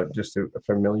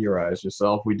familiarize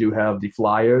yourself, we do have the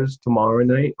Flyers tomorrow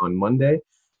night on Monday,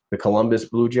 the Columbus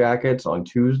Blue Jackets on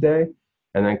Tuesday,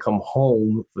 and then come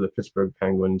home for the Pittsburgh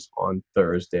Penguins on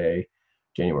Thursday,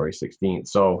 January 16th.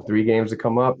 So 3 games to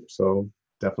come up, so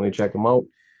definitely check them out.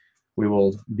 We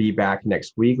will be back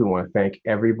next week. We want to thank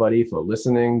everybody for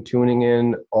listening, tuning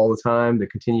in all the time. The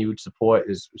continued support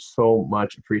is so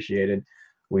much appreciated.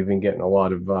 We've been getting a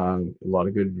lot of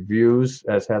good reviews,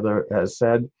 as Heather has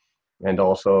said, and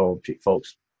also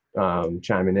folks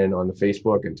chiming in on the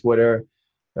Facebook and Twitter.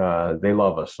 They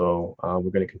love us, so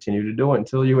we're going to continue to do it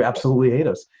until you absolutely hate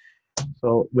us.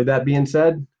 So with that being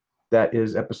said, that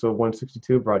is episode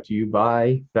 162 brought to you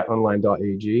by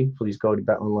betonline.ag. Please go to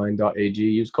betonline.ag.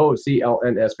 Use code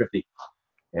CLNS50,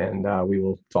 and we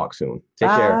will talk soon. Take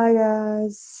care. Bye,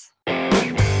 guys.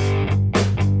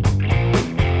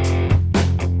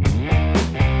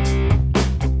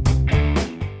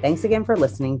 Thanks again for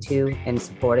listening to and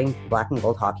supporting Black and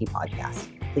Gold Hockey Podcast.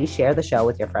 Please share the show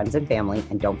with your friends and family,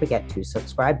 and don't forget to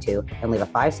subscribe to and leave a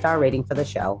 5-star rating for the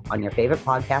show on your favorite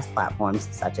podcast platforms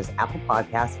such as Apple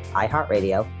Podcasts,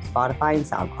 iHeartRadio, Spotify, and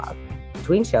SoundCloud.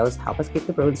 Between shows, help us keep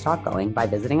the Bruins talk going by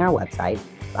visiting our website,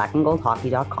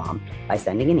 blackandgoldhockey.com, by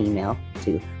sending an email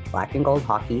to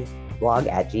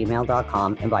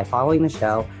blackandgoldhockeyblog@gmail.com, and by following the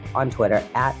show on Twitter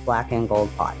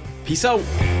 @blackandgoldpod. Peace out.